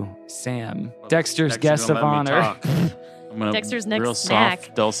to Sam, Dexter's Dexter guest gonna of let me honor. talk. I'm gonna Dexter's next real snack.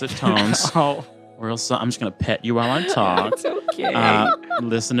 soft, dulcet tones. I'm just gonna pet you while I talk. It's okay.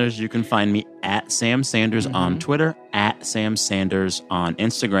 Listeners, you can find me at Sam Sanders on Twitter, at Sam Sanders on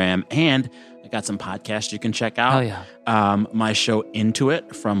Instagram, and I got some podcasts you can check out. Hell yeah. My show Into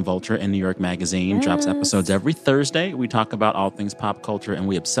It from Vulture and New York Magazine drops episodes every Thursday. We talk about all things pop culture and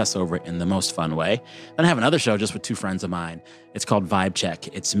we obsess over it in the most fun way. Then I have another show just with two friends of mine. It's called Vibe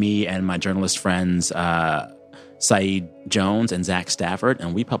Check. It's me and my journalist friends, Saeed Jones and Zach Stafford,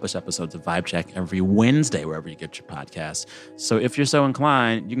 and we publish episodes of Vibe Check every Wednesday wherever you get your podcasts. So if you're so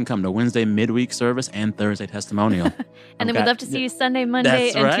inclined, you can come to Wednesday midweek service and Thursday testimonial. And then we'd love to see you Sunday,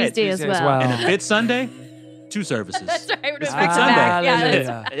 Monday, and Tuesday as well. And if it's Sunday, 2 services. That's right. We're just It's back to back.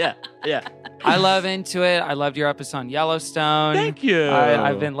 Hallelujah. Yeah, Yeah. I love Into It. I loved your episode on Yellowstone. Thank you.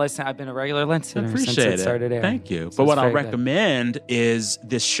 I've been listening. I've been a regular listener since Appreciate it started airing. Thank you. So But what it's I'll very good. recommend is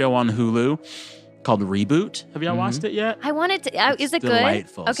this show on Hulu called Reboot. Have y'all watched it yet? I wanted to. Is it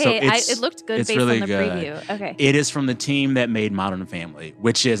delightful. good? So Okay, it's- it looked good it's based really on the good. preview. Okay. It is from the team that made Modern Family,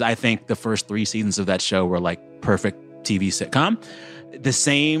 which is, I think, the first 3 seasons of that show were like perfect TV sitcom. The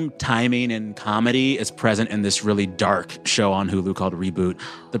same timing and comedy is present in this really dark show on Hulu called Reboot.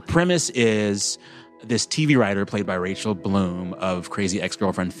 The premise is this TV writer played by Rachel Bloom of Crazy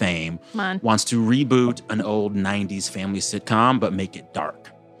Ex-Girlfriend fame wants to reboot an old 90s family sitcom but make it dark.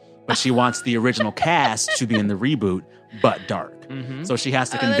 But she wants the original cast to be in the reboot, but dark. So she has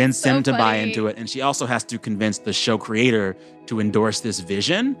to convince that's so them to buy funny. into it. And she also has to convince the show creator to endorse this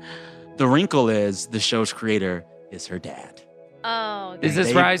vision. The wrinkle is the show's creator is her dad. Oh. Is this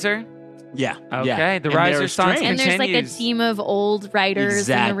They- Riser? Yeah. Okay, yeah. the And Riser they're song estranged. And there's like a team of old writers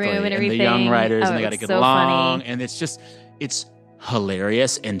in the room and everything. the young writers, Oh, and they got to it's get so along. funny. And it's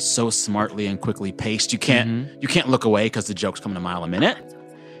hilarious and so smartly and quickly paced. You can't look away because the jokes coming a mile a minute.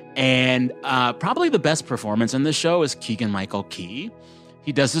 And probably the best performance in this show is Keegan-Michael Key.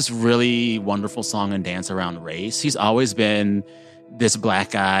 He does this really wonderful song and dance around race. He's always been this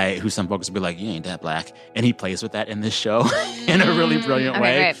black guy who some folks would be like, you ain't that black. And he plays with that in this show in a really brilliant Okay,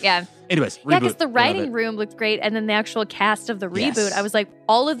 way. great. Yeah. Anyways, Yeah, Reboot. because the I love writing it. room looked great, and then the actual cast of the reboot, Yes. I was like,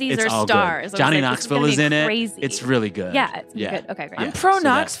 all of these It's are all good. stars. I was Johnny like, Knoxville this is gonna in be it. Crazy. It's really good. Yeah, it's Yeah. good. Okay, great. I'm Yeah. pro So that-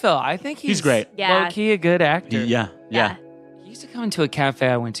 Knoxville. I think he's great. Yeah. low-key a good actor. Yeah. He used to come into a cafe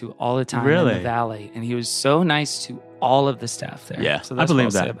I went to all the time in Really? the Valley, and he was so nice to all of the staff there. Yeah. So I that's believe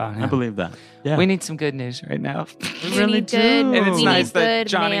what I'll say that. about him. I believe that. Yeah. We need some good news right now. We need good. And it's we nice need that good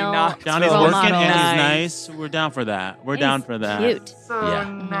Johnny male Knoxville Johnny's role working models. and Nice. he's nice. We're down for that. We're down for that. Cute.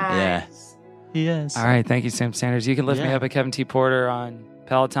 Yeah. Yeah. He is. All right. Thank you, Sam Sanders. You can lift me Yeah. up at Kevin T. Porter on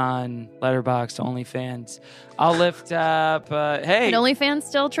Peloton, Letterboxd, OnlyFans. I'll lift up, hey. And OnlyFans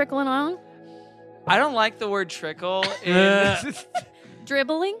still trickling on? I don't like the word trickle. In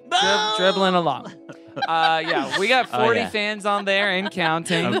Dribbling? dribbling along. Yeah, we got 40 fans on there and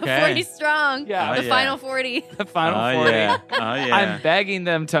counting. Okay. 40 strong. Yeah. The final 40. The final 40. Yeah. Oh, yeah. I'm begging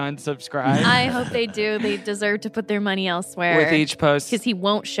them to unsubscribe. I hope they do. They deserve to put their money elsewhere. With each post. Because he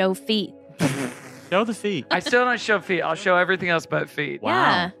won't show feet. Show the feet. I still don't show feet. I'll show everything else but feet. Wow.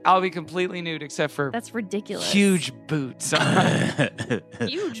 Yeah. I'll be completely nude except for That's ridiculous. huge boots.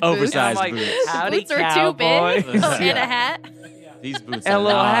 Huge Oversized like, boots. Howdy, Boots are too big. cowboy. Oh, and a hat. These boots And are a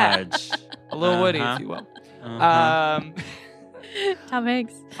little large. hat. A little Woody, if you will. Tom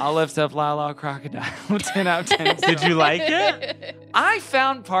Hanks. I'll lift up Lala Crocodile. 10 out of 10. Did you like it? I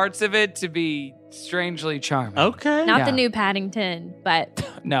found parts of it to be strangely charming. Okay. Not the new Paddington, but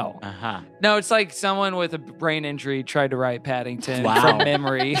No. Uh-huh. No, it's like someone with a brain injury tried to write Paddington Wow. from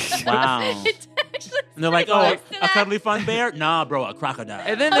memory. Wow. And they're like, oh, a cuddly fun bear? Nah, bro, a crocodile.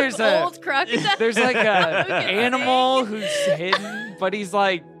 And then there's old crocodile. there's like a animal who's hidden, but he's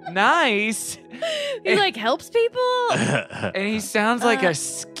like nice. he like helps people. And he sounds like a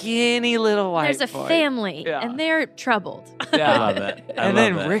skinny little white There's a boy. family, Yeah. and they're troubled. Yeah. I love that. I And love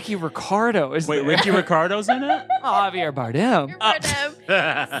then that. Ricky Ricardo is Wait, there. Ricky Ricardo's in it? Javier Bardem.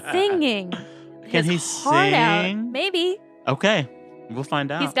 Singing. Can he his heart out. sing? Maybe. Okay. We'll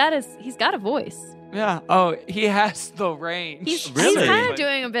find out. He's got a voice. Yeah. Oh, he has the range. He's Really? kind of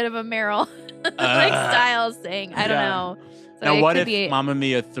doing a bit of a Meryl like style thing. I don't Yeah. know. So Now, it what could if be, Mamma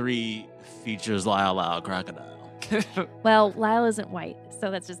Mia 3 features Lyle Lyle Crocodile? Well, Lyle isn't white,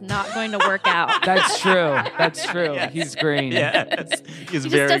 so that's just not going to work out. That's true. That's true. Yes. He's green. Yes. He's He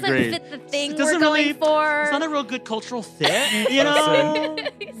very just doesn't green. fit the thing It we're doesn't going really- for. It's not a real good cultural fit, you know?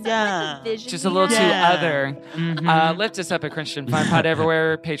 Yeah. Just a little too Yeah. other. Lift us up at Christian Fun Pod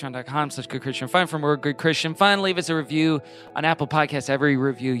everywhere. Patreon.com/Good Christian Fun. For more Good Christian Fun, leave us a review on Apple Podcasts. Every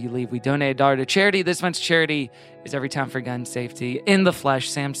review you leave, we donate $1 to charity. This month's charity is Every Time for Gun Safety. In the flesh,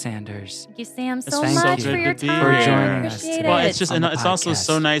 Sam Sanders. Thank you, Sam, so Thank much you for your to be time. for joining us Appreciate today. Well, it. it's just, On and the it's also podcast.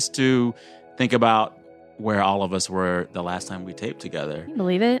 so nice to think about where all of us were the last time we taped together. Can you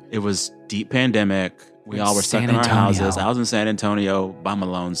believe it? It was deep pandemic. We In all were stuck San in our Antonio. houses. I was in San Antonio by my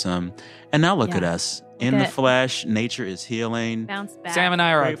lonesome. And now look Yeah. at us. Look In the at- flesh, nature is healing. Bounce back. Sam and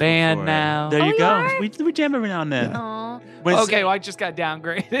I are a Grateful band for it. now. There you you go. are? We jam every now and then. Aw. When it's- Okay, well, I just got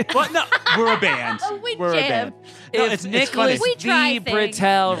downgraded. Well, no, we're a band. Oh, we We're a jam. band. No, If it's funny. Nicholas We try D. things.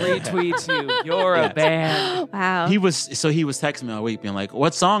 Britell retweets you, you're a band. Wow. He was texting me all week being like,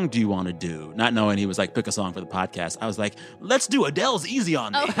 what song do you want to do? Not knowing he was like, pick a song for the podcast. I was like, let's do Adele's Easy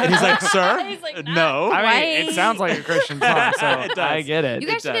on Me. And he's like, sir, He's like, no. I mean, Right. it sounds like a Christian song, so It does. I get it. you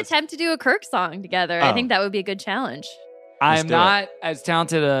guys should does. attempt to do a Kirk song together. I Oh. think that would be a good challenge. I'm do not as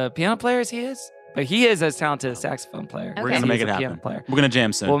talented a piano player as he is, but he is as talented a saxophone player. Okay. We're Okay. going to make He's it a piano happen. player. We're going to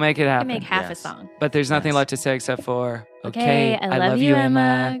jam soon. We'll make it I happen. can make half a Yes. song. But there's nothing Yes. left to say except for, Okay, I love you,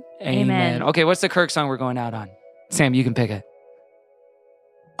 Emma. Amen. Okay, what's the Kirk song we're going out on? Sam, you can pick it.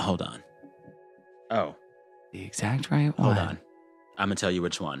 Hold on. Oh, The exact right one. hold on. I'm going to tell you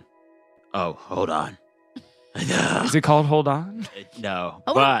which one. Oh, hold on. Is it called Hold On? No,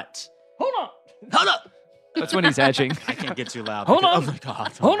 Hold but. Hold on. Hold up. That's when he's edging. I can't get too loud. Hold because- on. Oh, my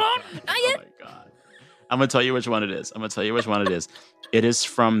God. Hold my on. God. Oh, my God. I'm going to tell you which one it is. It is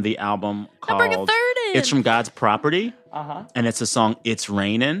from the album Now bring a called third in. It's from God's Property. Uh-huh. And it's the song It's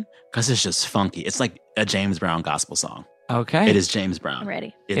Raining because it's just funky. It's like a James Brown gospel song. Okay. It is James Brown. I'm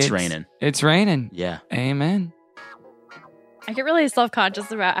ready. It's raining. It's raining. Yeah. Amen. I get really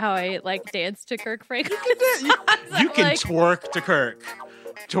self-conscious about how I like dance to Kirk Franklin. You can twerk to Kirk.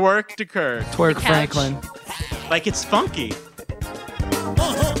 Twerk to Kirk. Twerk couch. Franklin. Like it's funky.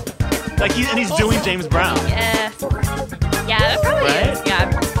 Like he's doing James Brown. Yeah. Yeah, that probably Right? is. Yeah.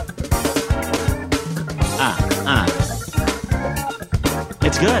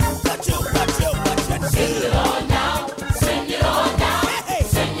 It's good.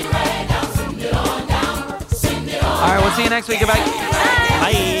 All right, we'll see you next week. Goodbye.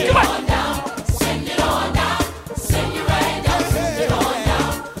 Bye. Goodbye.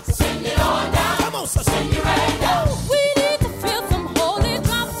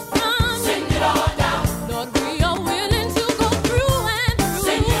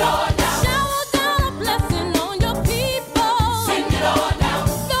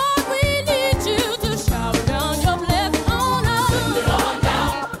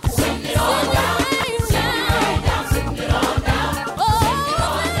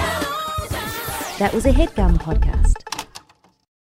 That was a HeadGum podcast.